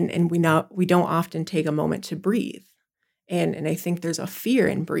 and we don't often take a moment to breathe. And I think there's a fear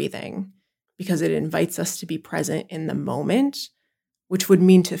in breathing because it invites us to be present in the moment, which would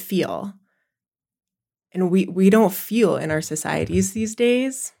mean to feel. we don't feel in our societies these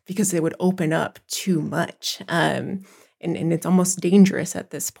days because it would open up too much. And it's almost dangerous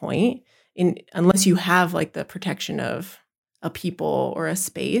at this point, unless you have like the protection of a people or a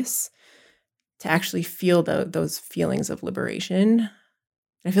space to actually feel those feelings of liberation.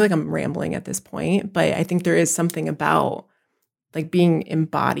 I feel like I'm rambling at this point, but I think there is something about like being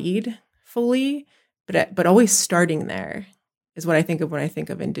embodied fully, but always starting there is what I think of when I think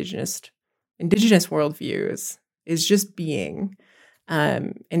of indigenous worldviews, is just being,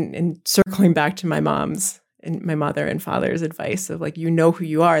 and circling back to my mom's and my mother and father's advice of like, you know who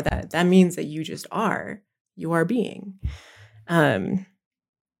you are, that means that you just are, you are being. And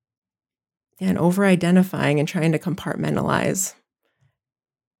over-identifying and trying to compartmentalize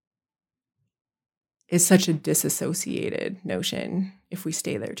is such a disassociated notion if we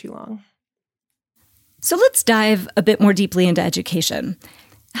stay there too long. So let's dive a bit more deeply into education.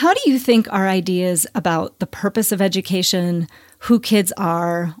 How do you think our ideas about the purpose of education, who kids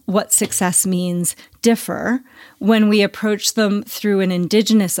are, what success means, differ when we approach them through an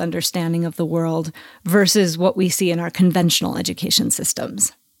indigenous understanding of the world versus what we see in our conventional education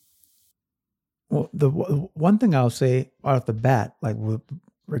systems? Well, the one thing I'll say off the bat, like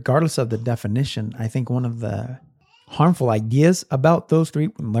regardless of the definition, I think one of the harmful ideas about those three,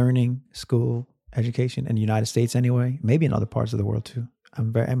 learning, school, education in the United States anyway, maybe in other parts of the world too,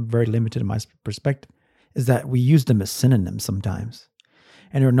 I'm very limited in my perspective, is that we use them as synonyms sometimes,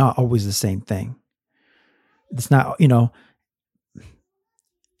 and they're not always the same thing. It's not,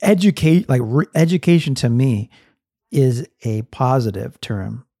 education to me is a positive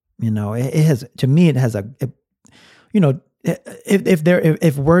term. It has, to me, it has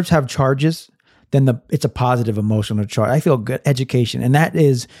if words have charges, then it's a positive emotional charge. I feel good education, and that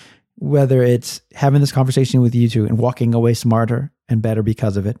is whether it's having this conversation with you two and walking away smarter and better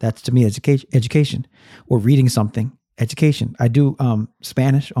because of it. That's, to me, education. Or reading something, education. I do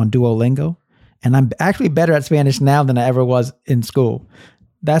Spanish on Duolingo, and I'm actually better at Spanish now than I ever was in school.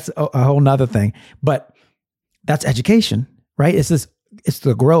 That's a whole nother thing, but that's education, right? It's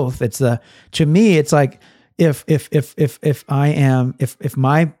the growth. To me, it's like if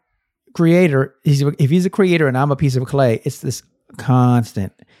my creator, if he's a creator and I'm a piece of clay, it's this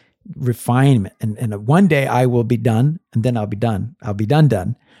constant refinement. And one day I will be done, and then I'll be done. I'll be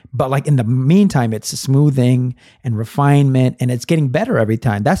done. But like in the meantime, it's smoothing and refinement, and it's getting better every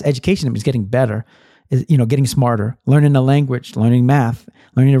time. That's education. It's getting better. Is getting smarter, learning a language, learning math,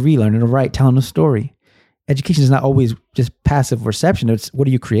 learning to read, learning to write, telling a story. Education is not always just passive reception. It's what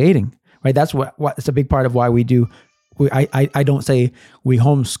are you creating, right? That's what it's a big part of why we do. I don't say we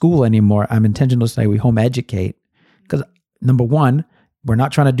homeschool anymore. I'm intentional to say we home educate, because number one, we're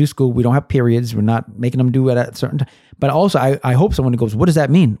not trying to do school. We don't have periods. We're not making them do it at a certain time. But also, I hope someone goes, what does that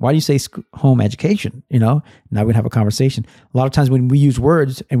mean? Why do you say home education? Now we have a conversation. A lot of times when we use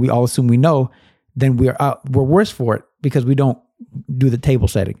words and we all assume we know, then we're worse for it because we don't do the table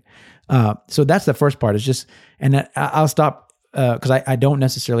setting. So that's the first part. Is just, and I'll stop because I don't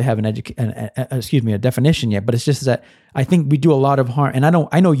necessarily have a definition yet. But it's just that I think we do a lot of harm. And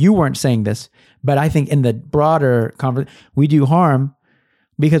I know you weren't saying this, but I think in the broader conversation, we do harm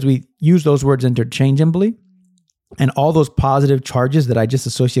because we use those words interchangeably, and all those positive charges that I just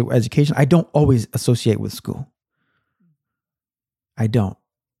associate with education, I don't always associate with school. I don't.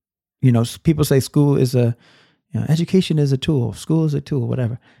 People say school is education is a tool, school is a tool,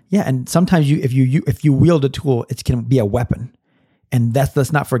 whatever. Yeah, and sometimes if you wield a tool, it can be a weapon, and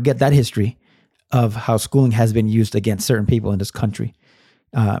let's not forget that history of how schooling has been used against certain people in this country,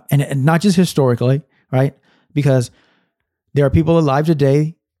 and not just historically, right? Because there are people alive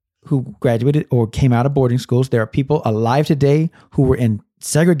today who graduated or came out of boarding schools. There are people alive today who were in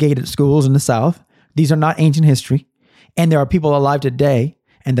segregated schools in the South. These are not ancient history. And there are people alive today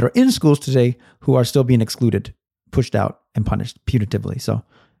and that are in schools today who are still being excluded, pushed out, and punished punitively. So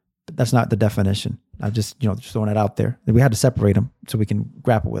that's not the definition. I'm just throwing it out there. We had to separate them so we can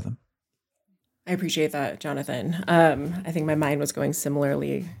grapple with them. I appreciate that, Jonathan. I think my mind was going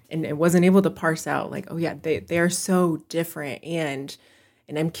similarly, and it wasn't able to parse out like, oh yeah, they are so different, and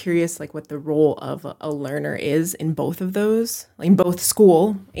I'm curious like what the role of a learner is in both of those, like in both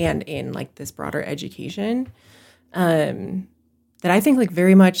school and in like this broader education. That I think like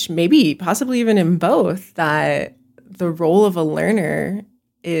very much, maybe possibly even in both, that the role of a learner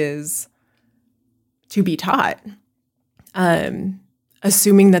is to be taught,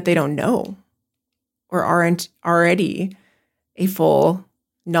 assuming that they don't know or aren't already a full,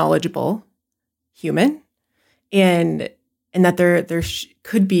 knowledgeable human, and that there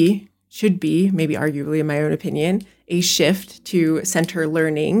should be, maybe arguably in my own opinion, a shift to center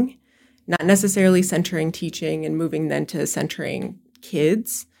learning not necessarily centering teaching and moving then to centering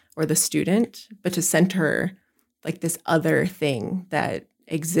kids or the student, but to center like this other thing that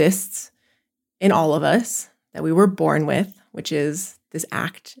exists in all of us that we were born with, which is this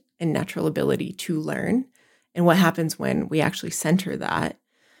act and natural ability to learn. And what happens when we actually center that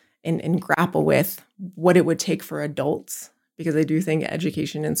and grapple with what it would take for adults, because I do think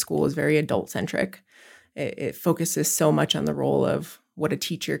education in school is very adult-centric. It focuses so much on the role of what a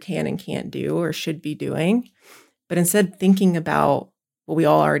teacher can and can't do or should be doing, but instead thinking about what we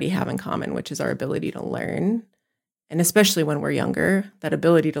all already have in common, which is our ability to learn. And especially when we're younger, that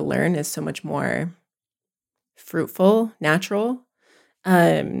ability to learn is so much more fruitful, natural.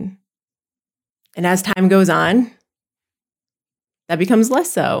 And as time goes on, that becomes less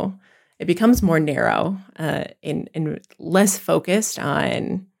so. It becomes more narrow and less focused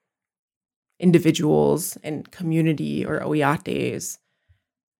on individuals and community or OEATE's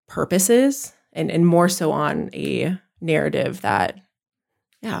purposes, and more so on a narrative that,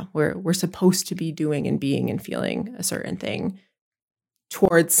 yeah, we're supposed to be doing and being and feeling a certain thing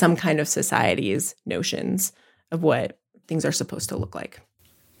towards some kind of society's notions of what things are supposed to look like.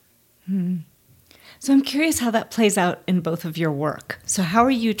 So I'm curious how that plays out in both of your work. So how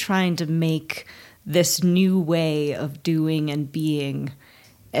are you trying to make this new way of doing and being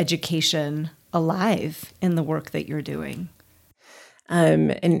education alive in the work that you're doing?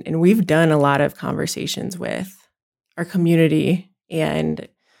 And we've done a lot of conversations with our community and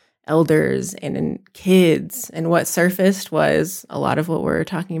elders and kids. And what surfaced was a lot of what we're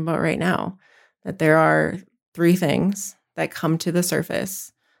talking about right now, that there are 3 things that come to the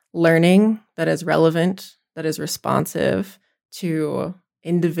surface: learning that is relevant, that is responsive to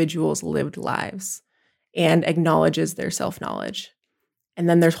individuals' lived lives, and acknowledges their self-knowledge. And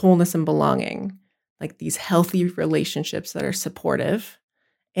then there's wholeness and belonging, like these healthy relationships that are supportive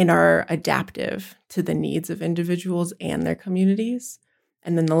and are adaptive to the needs of individuals and their communities.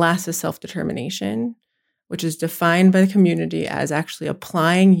 And then the last is self-determination, which is defined by the community as actually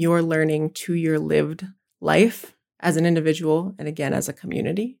applying your learning to your lived life as an individual and again as a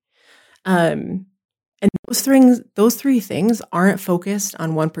community. And those 3 things aren't focused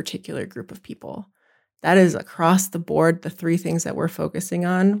on one particular group of people. That is across the board, the 3 things that we're focusing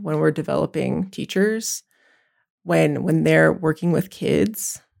on when we're developing teachers, when they're working with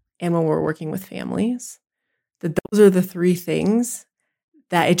kids, and when we're working with families. That those are the 3 things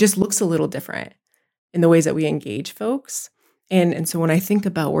that it just looks a little different in the ways that we engage folks. And so when I think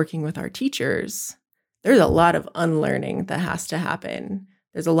about working with our teachers, there's a lot of unlearning that has to happen.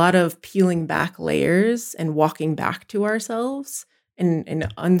 There's a lot of peeling back layers and walking back to ourselves and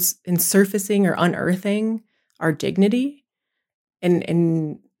surfacing or unearthing our dignity.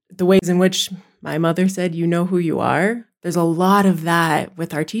 And the ways in which my mother said, you know who you are. There's a lot of that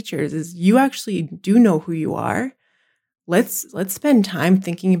with our teachers, is you actually do know who you are. Let's spend time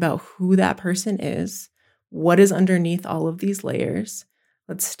thinking about who that person is, what is underneath all of these layers.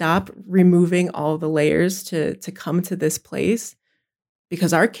 Let's stop removing all the layers to come to this place,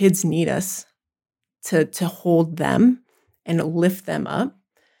 because our kids need us to hold them and lift them up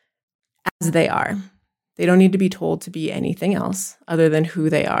as they are. They don't need to be told to be anything else other than who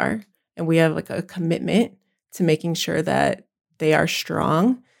they are. And we have like a commitment to making sure that they are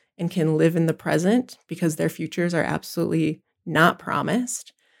strong and can live in the present, because their futures are absolutely not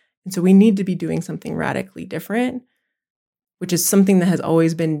promised. And so we need to be doing something radically different, which is something that has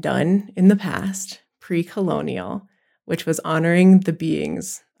always been done in the past, pre-colonial, which was honoring the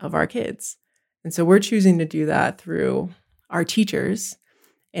beings of our kids. And so we're choosing to do that through our teachers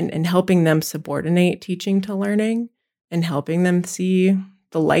and helping them subordinate teaching to learning and helping them see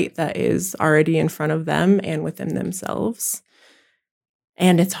the light that is already in front of them and within themselves.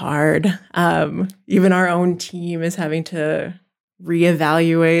 And it's hard. Even our own team is having to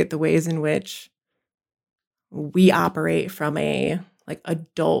reevaluate the ways in which we operate from a like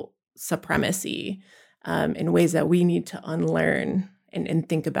adult supremacy, in ways that we need to unlearn and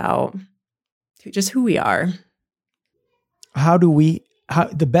think about just who we are. How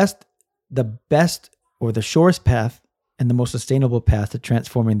the best or the shortest path and the most sustainable path to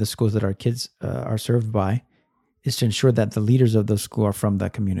transforming the schools that our kids are served by is to ensure that the leaders of those schools are from the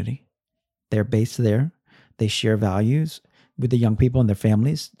community. They're based there. They share values with the young people and their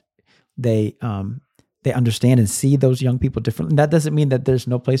families. They understand and see those young people differently. And that doesn't mean that there's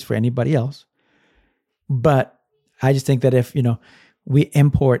no place for anybody else. But I just think that if, we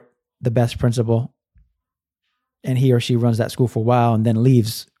import the best principal and he or she runs that school for a while and then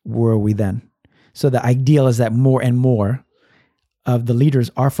leaves, where are we then? So the ideal is that more and more of the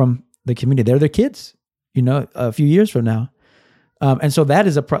leaders are from the community. They're their kids, a few years from now. And so that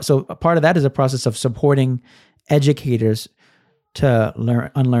is so a part of that is a process of supporting educators to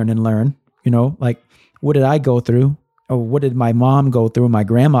unlearn and learn, like what did I go through, or what did my mom go through, my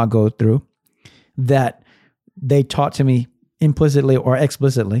grandma go through, that they taught to me implicitly or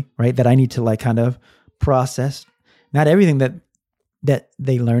explicitly, right? That I need to like kind of process. Not everything that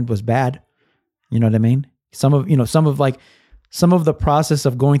they learned was bad. You know what I mean? Some of the process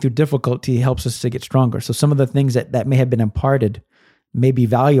of going through difficulty helps us to get stronger. So some of the things that may have been imparted may be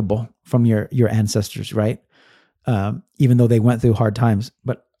valuable from your ancestors, right? Even though they went through hard times,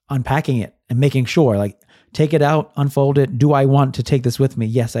 but unpacking it and making sure, like, take it out, unfold it. Do I want to take this with me?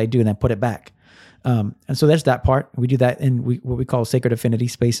 Yes, I do. And then put it back. And so there's that part. We do that in what we call sacred affinity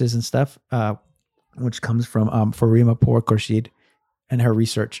spaces and stuff, which comes from Farima Poor Khurshid and her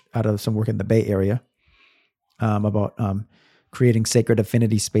research out of some work in the Bay Area about creating sacred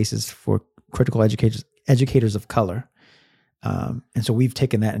affinity spaces for critical educators of color. And so we've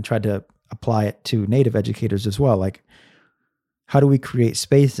taken that and tried to apply it to Native educators as well. Like, how do we create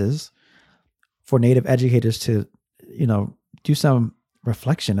spaces for Native educators to, do some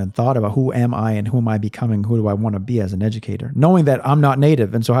reflection and thought about who am I and who am I becoming? Who do I want to be as an educator? Knowing that I'm not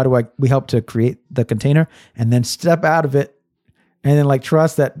Native. And so how do we help to create the container and then step out of it and then like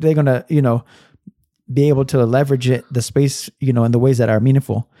trust that they're going to, be able to leverage the space, in the ways that are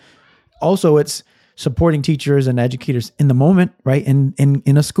meaningful. Also, it's supporting teachers and educators in the moment, right?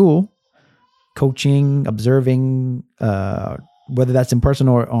 In a school, coaching, observing, whether that's in person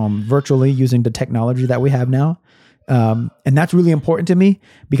or virtually using the technology that we have now. And that's really important to me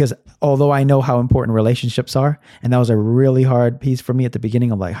because although I know how important relationships are, and that was a really hard piece for me at the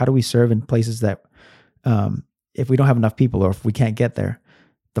beginning of like, how do we serve in places that if we don't have enough people or if we can't get there?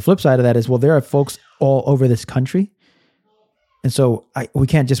 The flip side of that is, well, there are folks all over this country. And so we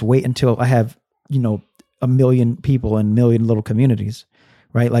can't just wait until I have, 1 million people in 1 million little communities,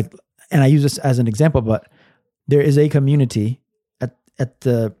 right? Like, and I use this as an example, but there is a community at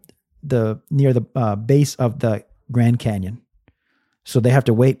the near the base of the Grand Canyon. So they have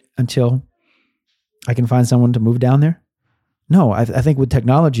to wait until I can find someone to move down there. No, I think with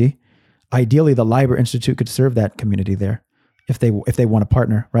technology, ideally the Liber Institute could serve that community there if they want to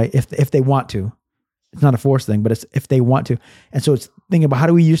partner, right? If they want to. It's not a forced thing, but it's if they want to. And so it's thinking about how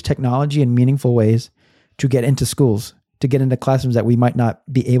do we use technology in meaningful ways to get into schools, to get into classrooms that we might not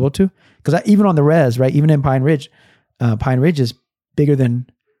be able to. Because even on the res, right, even in Pine Ridge is bigger than,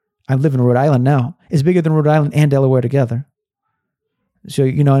 I live in Rhode Island now, it's bigger than Rhode Island and Delaware together. So,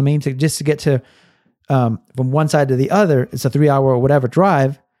 you know what I mean? To get to, from one side to the other, it's a 3-hour or whatever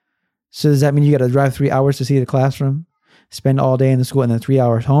drive. So does that mean you got to drive 3 hours to see the classroom, spend all day in the school, and then 3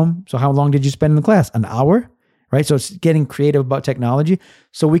 hours home? So how long did you spend in the class? An hour? Right? So it's getting creative about technology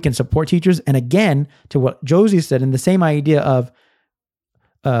so we can support teachers. And again, to what Josie said, in the same idea of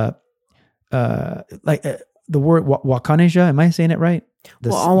the word Wakanisha, am I saying it right?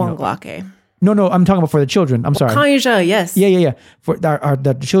 Awangwake. No, I'm talking about for the children. I'm sorry. Wakanisha, yes. Yeah. For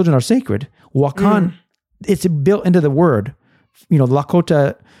the children are sacred. Wakan, it's built into the word.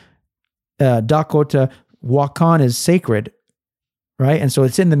 Lakota, Dakota, Wakan is sacred. Right? And so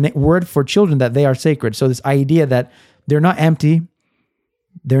it's in the word for children that they are sacred. So this idea that they're not empty,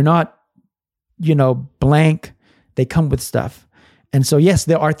 they're not, blank, they come with stuff. And so, yes,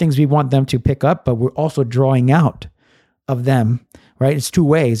 there are things we want them to pick up, but we're also drawing out of them, right? It's two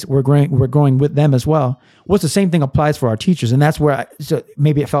ways. We're growing with them as well. What's the same thing applies for our teachers. And that's where so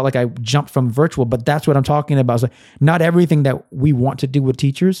maybe it felt like I jumped from virtual, but that's what I'm talking about. So not everything that we want to do with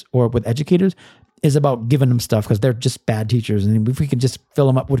teachers or with educators is about giving them stuff because they're just bad teachers. And if we can just fill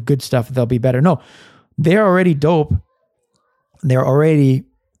them up with good stuff, they'll be better. No, they're already dope. They're already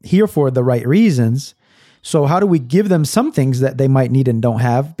here for the right reasons. So how do we give them some things that they might need and don't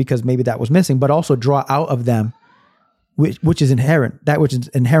have because maybe that was missing, but also draw out of them, which is inherent,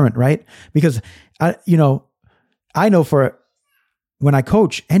 right? Because I know for when I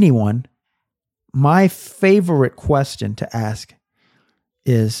coach anyone, my favorite question to ask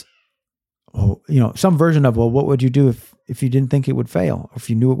is, some version of, what would you do if you didn't think it would fail, or if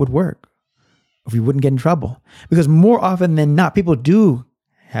you knew it would work, or if you wouldn't get in trouble? Because more often than not, people do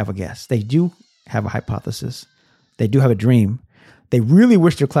have a guess. They do have a hypothesis. They do have a dream. They really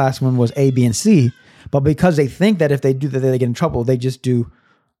wish their classroom was A, B, and C, but because they think that if they do that, they get in trouble, they just do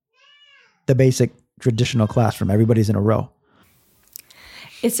the basic traditional classroom. Everybody's in a row.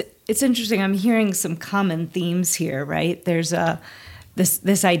 It's interesting. I'm hearing some common themes here, right? There's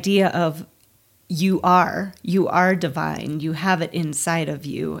this idea of, you are divine, you have it inside of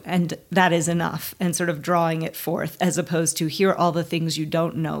you, and that is enough, and sort of drawing it forth, as opposed to here are all the things you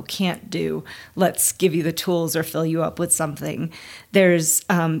don't know, can't do, let's give you the tools or fill you up with something. There's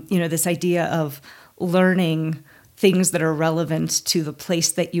this idea of learning things that are relevant to the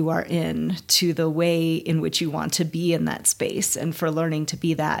place that you are in, to the way in which you want to be in that space. And for learning to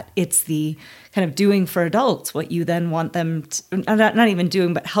be that, it's the kind of doing for adults what you then want them to, not even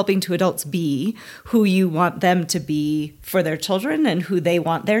doing, but helping to adults be who you want them to be for their children and who they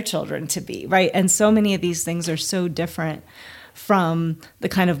want their children to be, right? And so many of these things are so different from the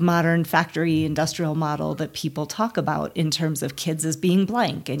kind of modern factory industrial model that people talk about in terms of kids as being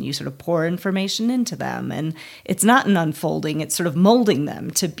blank, and you sort of pour information into them, and it's not an unfolding, it's sort of molding them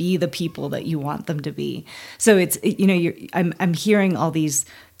to be the people that you want them to be. So it's, I'm hearing all these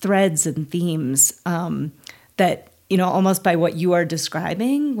threads and themes that, almost by what you are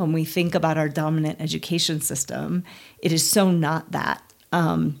describing, when we think about our dominant education system, it is so not that.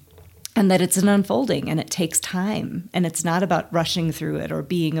 And that it's an unfolding, and it takes time, and it's not about rushing through it or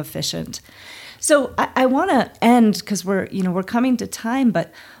being efficient. So I want to end, because we're coming to time,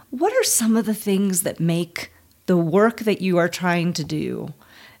 but what are some of the things that make the work that you are trying to do,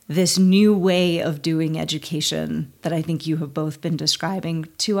 this new way of doing education that I think you have both been describing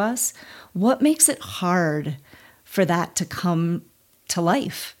to us, what makes it hard for that to come to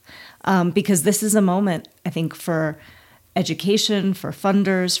life? Because this is a moment, I think, for education, for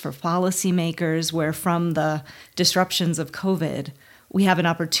funders, for policymakers, where from the disruptions of COVID, we have an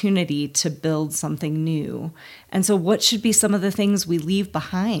opportunity to build something new. And so what should be some of the things we leave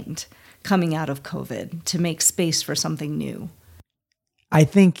behind coming out of COVID to make space for something new? I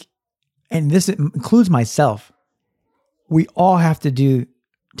think, and this includes myself, we all have to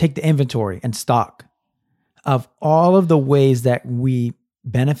take the inventory and stock of all of the ways that we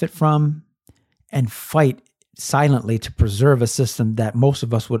benefit from and fight silently to preserve a system that most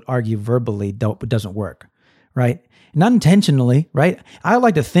of us would argue verbally doesn't work, right? Not intentionally, right? I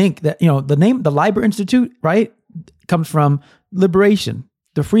like to think that, the name, the Liber Institute, right, comes from liberation,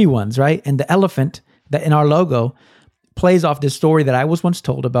 the free ones, right? And the elephant that in our logo plays off this story that I was once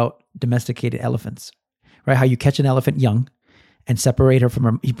told about domesticated elephants, right? How you catch an elephant young and separate her from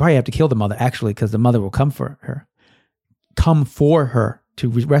her. You probably have to kill the mother, actually, because the mother will come for her to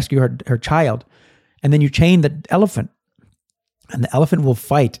rescue her child. And then you chain the elephant, and the elephant will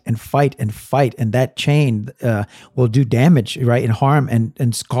fight and fight and fight. And that chain will do damage, right? And harm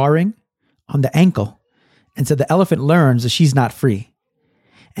and scarring on the ankle. And so the elephant learns that she's not free.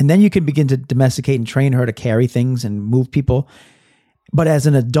 And then you can begin to domesticate and train her to carry things and move people. But as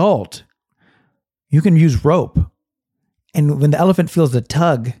an adult, you can use rope. And when the elephant feels the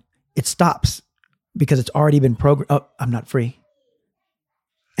tug, it stops because it's already been programmed. Oh, I'm not free.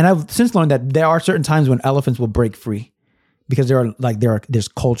 And I've since learned that there are certain times when elephants will break free because there's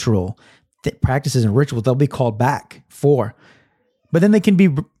cultural practices and rituals they'll be called back for. But then they can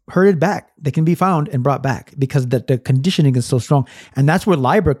be herded back. They can be found and brought back because the conditioning is so strong. And that's where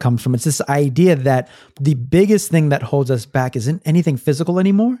Liber comes from. It's this idea that the biggest thing that holds us back isn't anything physical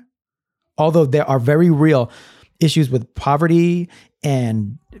anymore, although there are very real issues with poverty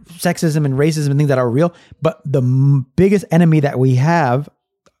and sexism and racism and things that are real. But the biggest enemy that we have,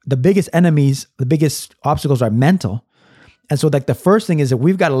 the biggest obstacles are mental. And so the first thing is that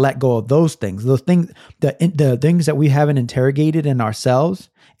we've got to let go of those things, the things that we haven't interrogated in ourselves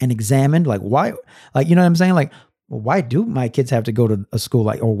and examined, why, you know what I'm saying? Well, why do my kids have to go to a school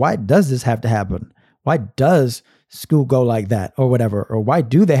or why does this have to happen? Why does school go like that or whatever? Or why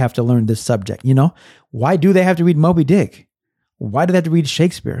do they have to learn this subject? Why do they have to read Moby Dick? Why do they have to read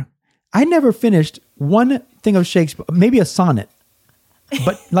Shakespeare? I never finished one thing of Shakespeare, maybe a sonnet.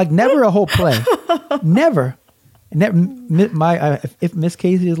 But never a whole play, never. If Miss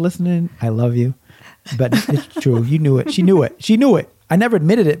Casey is listening, I love you, but it's true. You knew it. She knew it. I never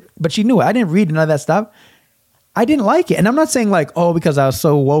admitted it, but she knew it. I didn't read none of that stuff. I didn't like it, and I'm not saying because I was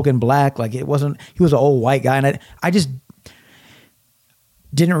so woke and black. It wasn't. He was an old white guy, and I just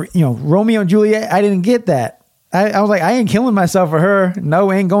didn't. Romeo and Juliet. I didn't get that. I was like, I ain't killing myself for her.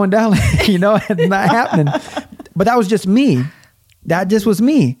 No, ain't going down. It's not happening. But that was just me. That just was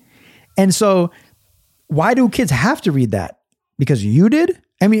me. And so why do kids have to read that? Because you did?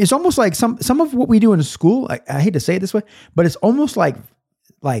 I mean, it's almost like some of what we do in school, I hate to say it this way, but it's almost like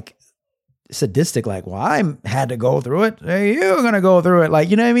sadistic, well, I had to go through it. Hey, you're going to go through it.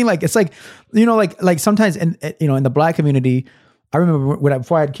 You know what I mean? It's like sometimes in the Black community, I remember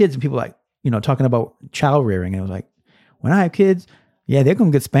before I had kids and people talking about child rearing. And it was like, when I have kids, yeah, they're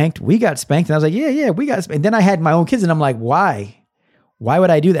going to get spanked. We got spanked. And I was like, yeah, we got spanked. And then I had my own kids and I'm like, why? Why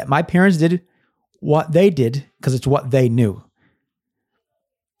would I do that? My parents did what they did because it's what they knew.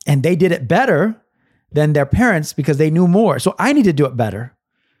 And they did it better than their parents because they knew more. So I need to do it better.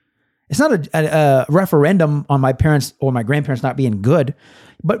 It's not a referendum on my parents or my grandparents not being good,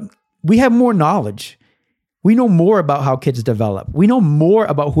 but we have more knowledge. We know more about how kids develop. We know more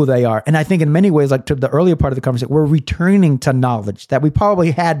about who they are. And I think in many ways, like to the earlier part of the conversation, we're returning to knowledge that we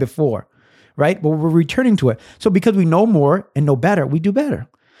probably had before, right? But we're returning to it. So because we know more and know better, we do better.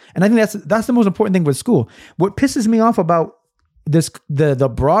 And I think that's the most important thing with school. What pisses me off about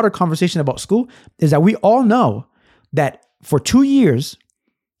the broader conversation about school is that we all know that for 2 years,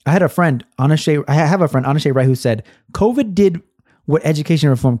 I have a friend, Anashay Wright, who said, COVID did what education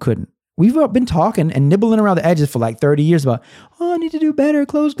reform couldn't. We've been talking and nibbling around the edges for like 30 years about, I need to do better,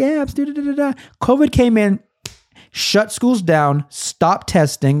 close gaps, COVID came in, shut schools down, stop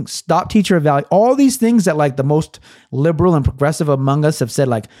testing, stop teacher evaluation, all these things that like the most liberal and progressive among us have said,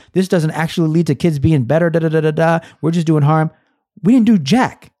 like, this doesn't actually lead to kids being better, we're just doing harm. We didn't do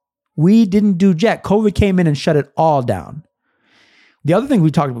jack. COVID came in and shut it all down. The other thing we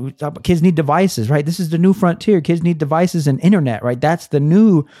talked about kids need devices, right? This is the new frontier. Kids need devices and internet, right? That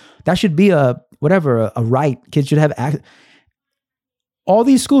should be a right. Kids should have access. All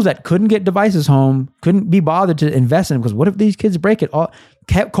these schools that couldn't get devices home, couldn't be bothered to invest in them because what if these kids break it?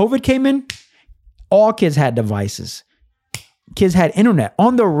 COVID came in, all kids had devices. Kids had internet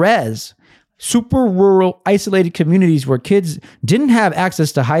on the res. Super rural, isolated communities where kids didn't have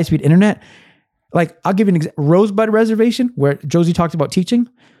access to high-speed internet. Like, I'll give you an example. Rosebud Reservation, where Josie talked about teaching,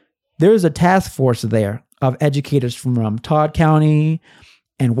 there's a task force there of educators from Todd County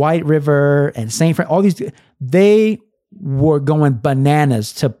and White River and St. Francis, all these. They were going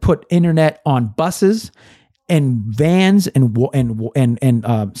bananas to put internet on buses and vans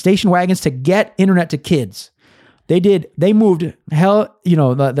and station wagons to get internet to kids. They moved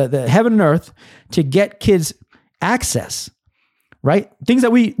the heaven and earth to get kids access, right? Things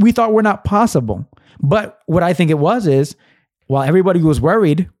that we thought were not possible. But what I think it was is, while everybody was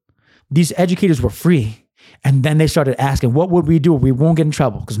worried, these educators were free. And then they started asking, what would we do if we won't get in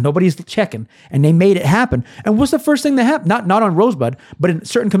trouble? Because nobody's checking. And they made it happen. And what's the first thing that happened? Not on Rosebud, but in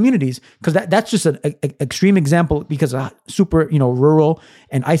certain communities, because that's just an extreme example because of super, rural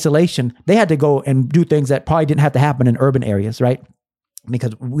and isolation. They had to go and do things that probably didn't have to happen in urban areas, right?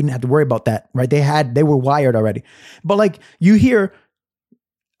 Because we didn't have to worry about that, right? They were wired already. But like you hear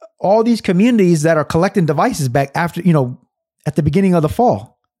all these communities that are collecting devices back after, at the beginning of the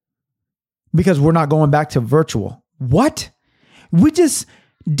fall. Because we're not going back to virtual. What? We just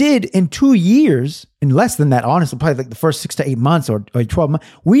did in 2 years, in less than that, honestly, probably like the first 6 to 8 months or 12 months.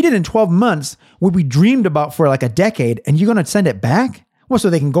 We did in 12 months what we dreamed about for like a decade, and you're going to send it back? Well, so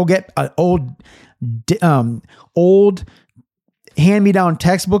they can go get an old hand-me-down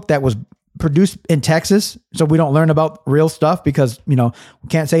textbook that was produced in Texas, so we don't learn about real stuff because, we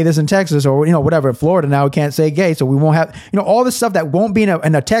can't say this in Texas or, whatever. In Florida now, we can't say gay, so we won't have, all this stuff that won't be in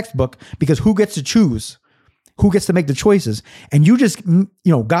a textbook because who gets to choose? Who gets to make the choices? And you just,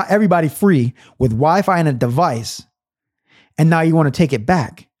 got everybody free with Wi-Fi and a device, and now you want to take it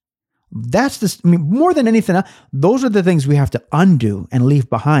back. That's more than anything else, those are the things we have to undo and leave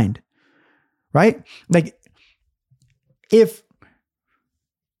behind, right? Like,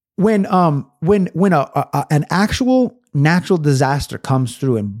 when an actual natural disaster comes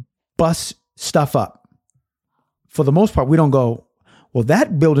through and busts stuff up, for the most part, we don't go, well,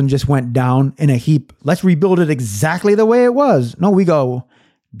 that building just went down in a heap. Let's rebuild it exactly the way it was. No, we go,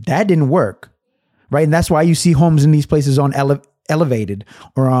 that didn't work, right? And that's why you see homes in these places on elevated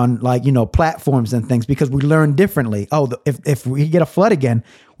or on platforms and things, because we learn differently. Oh, if we get a flood again,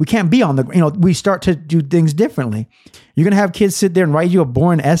 we can't be on we start to do things differently. You're going to have kids sit there and write you a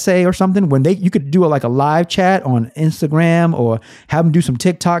boring essay or something when you could do a live chat on Instagram or have them do some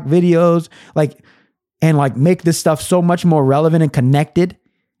TikTok videos, and make this stuff so much more relevant and connected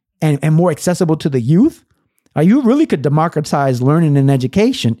and more accessible to the youth. You really could democratize learning and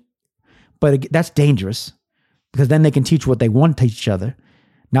education, but that's dangerous. Because then they can teach what they want to teach each other.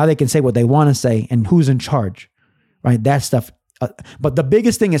 Now they can say what they want to say and who's in charge, right? That stuff. But the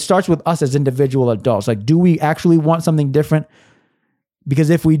biggest thing, it starts with us as individual adults. Do we actually want something different? Because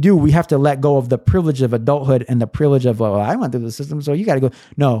if we do, we have to let go of the privilege of adulthood and the privilege of, I went through the system, so you got to go.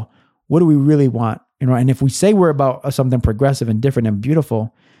 No, what do we really want? And if we say we're about something progressive and different and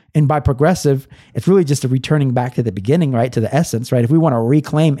beautiful, and by progressive, it's really just a returning back to the beginning, right? To the essence, right? If we want to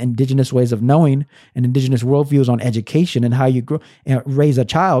reclaim indigenous ways of knowing and indigenous worldviews on education and how you grow, raise a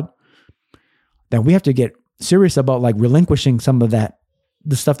child, then we have to get serious about relinquishing some of that,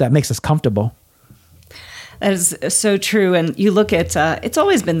 the stuff that makes us comfortable. That is so true. And you look at, it's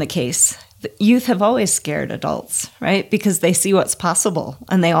always been the case The youth have always scared adults, right? Because they see what's possible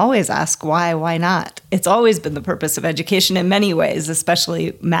and they always ask why not? It's always been the purpose of education in many ways,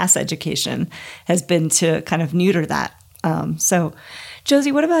 especially mass education, has been to kind of neuter that. So,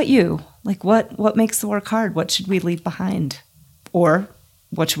 Josie, what about you? Like, what makes the work hard? What should we leave behind? Or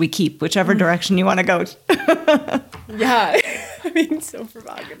what should we keep? Whichever direction you want to go. Yeah. I mean, so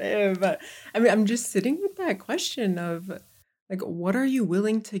provocative. I mean, I'm just sitting with that question of, like, what are you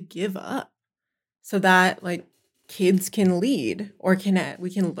willing to give up so that, like, kids can lead or we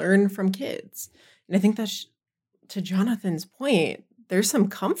can learn from kids? And I think that's, to Jonathan's point, there's some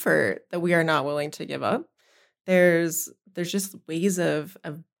comfort that we are not willing to give up. There's just ways of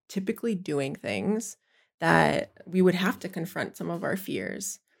typically doing things that we would have to confront some of our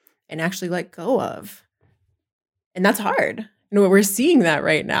fears and actually let go of. And that's hard. You know, we're seeing that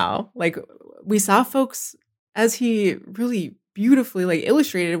right now. Like, we saw folks, as he really beautifully like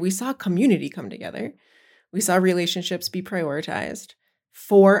illustrated, we saw community come together. We saw relationships be prioritized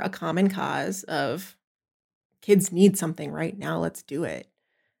for a common cause of kids need something right now. Let's do it.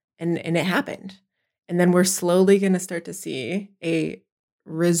 And it happened. And then we're slowly going to start to see a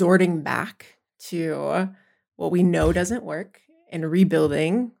resorting back to what we know doesn't work and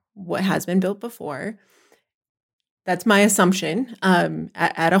rebuilding what has been built before. That's my assumption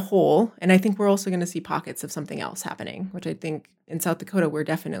at a whole. And I think we're also going to see pockets of something else happening, which I think in South Dakota, we're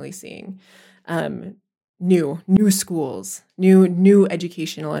definitely seeing new schools, new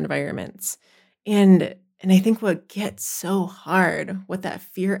educational environments. And I think what gets so hard, what that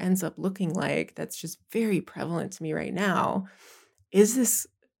fear ends up looking like, that's just very prevalent to me right now, is this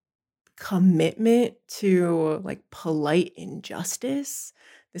commitment to like polite injustice,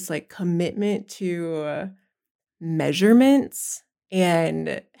 this like commitment to measurements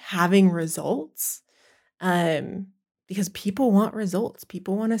and having results, because people want results.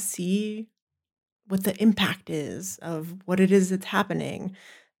 People want to see what the impact is of what it is that's happening.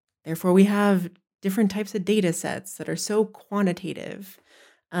 Therefore, we have different types of data sets that are so quantitative.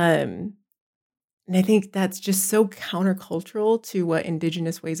 And I think that's just so countercultural to what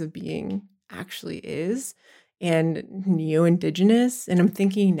Indigenous ways of being actually is, and neo-Indigenous. And I'm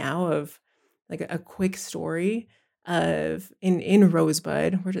thinking now of like a quick story of in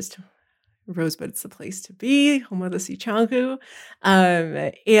Rosebud. Rosebud's the place to be, home of the Sichangu.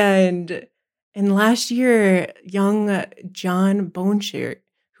 And last year, young John Boneshirt,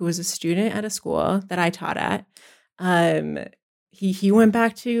 who was a student at a school that I taught at, he went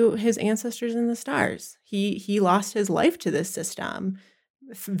back to his ancestors in the stars. He lost his life to this system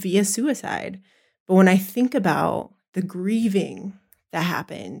via suicide. But when I think about the grieving that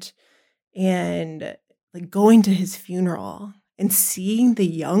happened and like going to his funeral and seeing the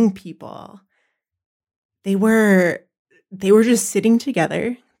young people, they were just sitting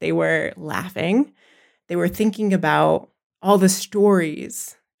together. They were laughing. They were thinking about all the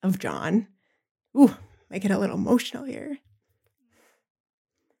stories of John. Ooh, I get a little emotional here.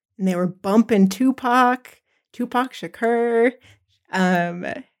 And they were bumping Tupac Shakur.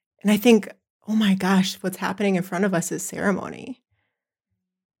 And I think, oh my gosh, what's happening in front of us is ceremony.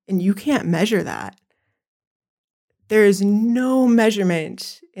 And you can't measure that. There is no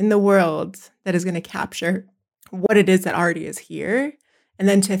measurement in the world that is going to capture what it is that already is here. And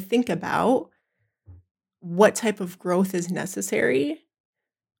then to think about what type of growth is necessary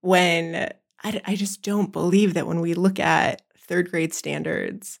when I just don't believe that when we look at third grade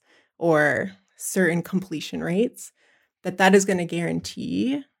standards or certain completion rates, that is going to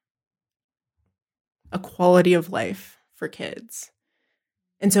guarantee a quality of life for kids.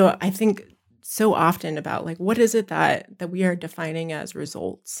 And so I think so often about like, what is it that we are defining as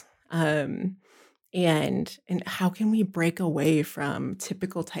results? And how can we break away from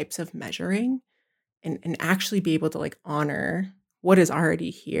typical types of measuring and actually be able to like honor what is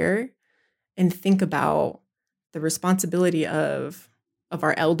already here and think about the responsibility of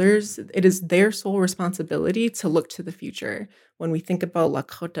our elders. It is their sole responsibility to look to the future. When we think about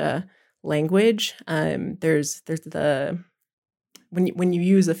Lakota language, there's the when you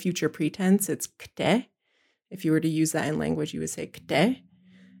use a future pretense, it's kte. If you were to use that in language, you would say kte.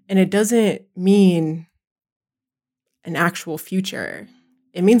 And it doesn't mean an actual future.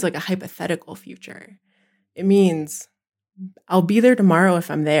 It means like a hypothetical future. It means I'll be there tomorrow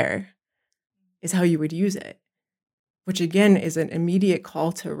if I'm there, is how you would use it, which again is an immediate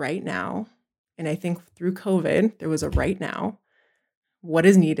call to right now. And I think through COVID, there was a right now. What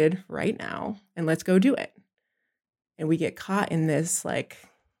is needed right now? And let's go do it. And we get caught in this, like,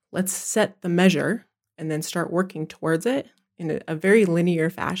 let's set the measure and then start working towards it in a very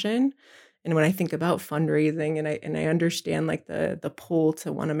linear fashion. And when I think about fundraising and I understand like the pull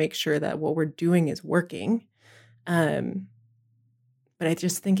to want to make sure that what we're doing is working, but I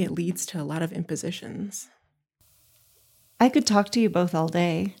just think it leads to a lot of impositions. I could talk to you both all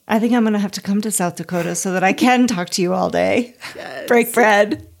day. I think I'm going to have to come to South Dakota so that I can talk to you all day, Yes. break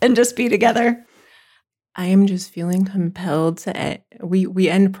bread, and just be together. I am just feeling compelled to we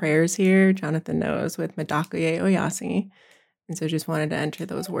end prayers here, Jonathan knows, with Madakuye Oyasi. And so just wanted to enter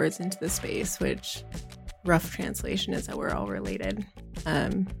those words into the space, which rough translation is that we're all related.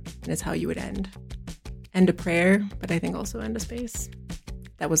 And it's how you would end a prayer, but I think also end a space.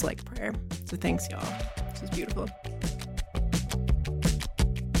 That was like prayer. So thanks, y'all. This was beautiful.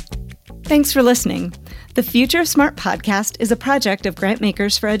 Thanks for listening. The Future of Smart podcast is a project of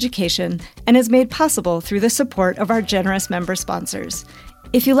Grantmakers for Education and is made possible through the support of our generous member sponsors.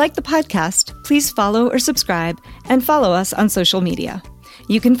 If you like the podcast, please follow or subscribe and follow us on social media.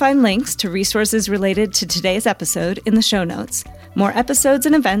 You can find links to resources related to today's episode in the show notes. More episodes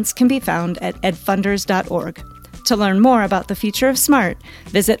and events can be found at edfunders.org. To learn more about the future of SMART,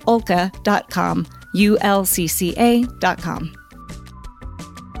 visit ulcca.com, ulcca.com.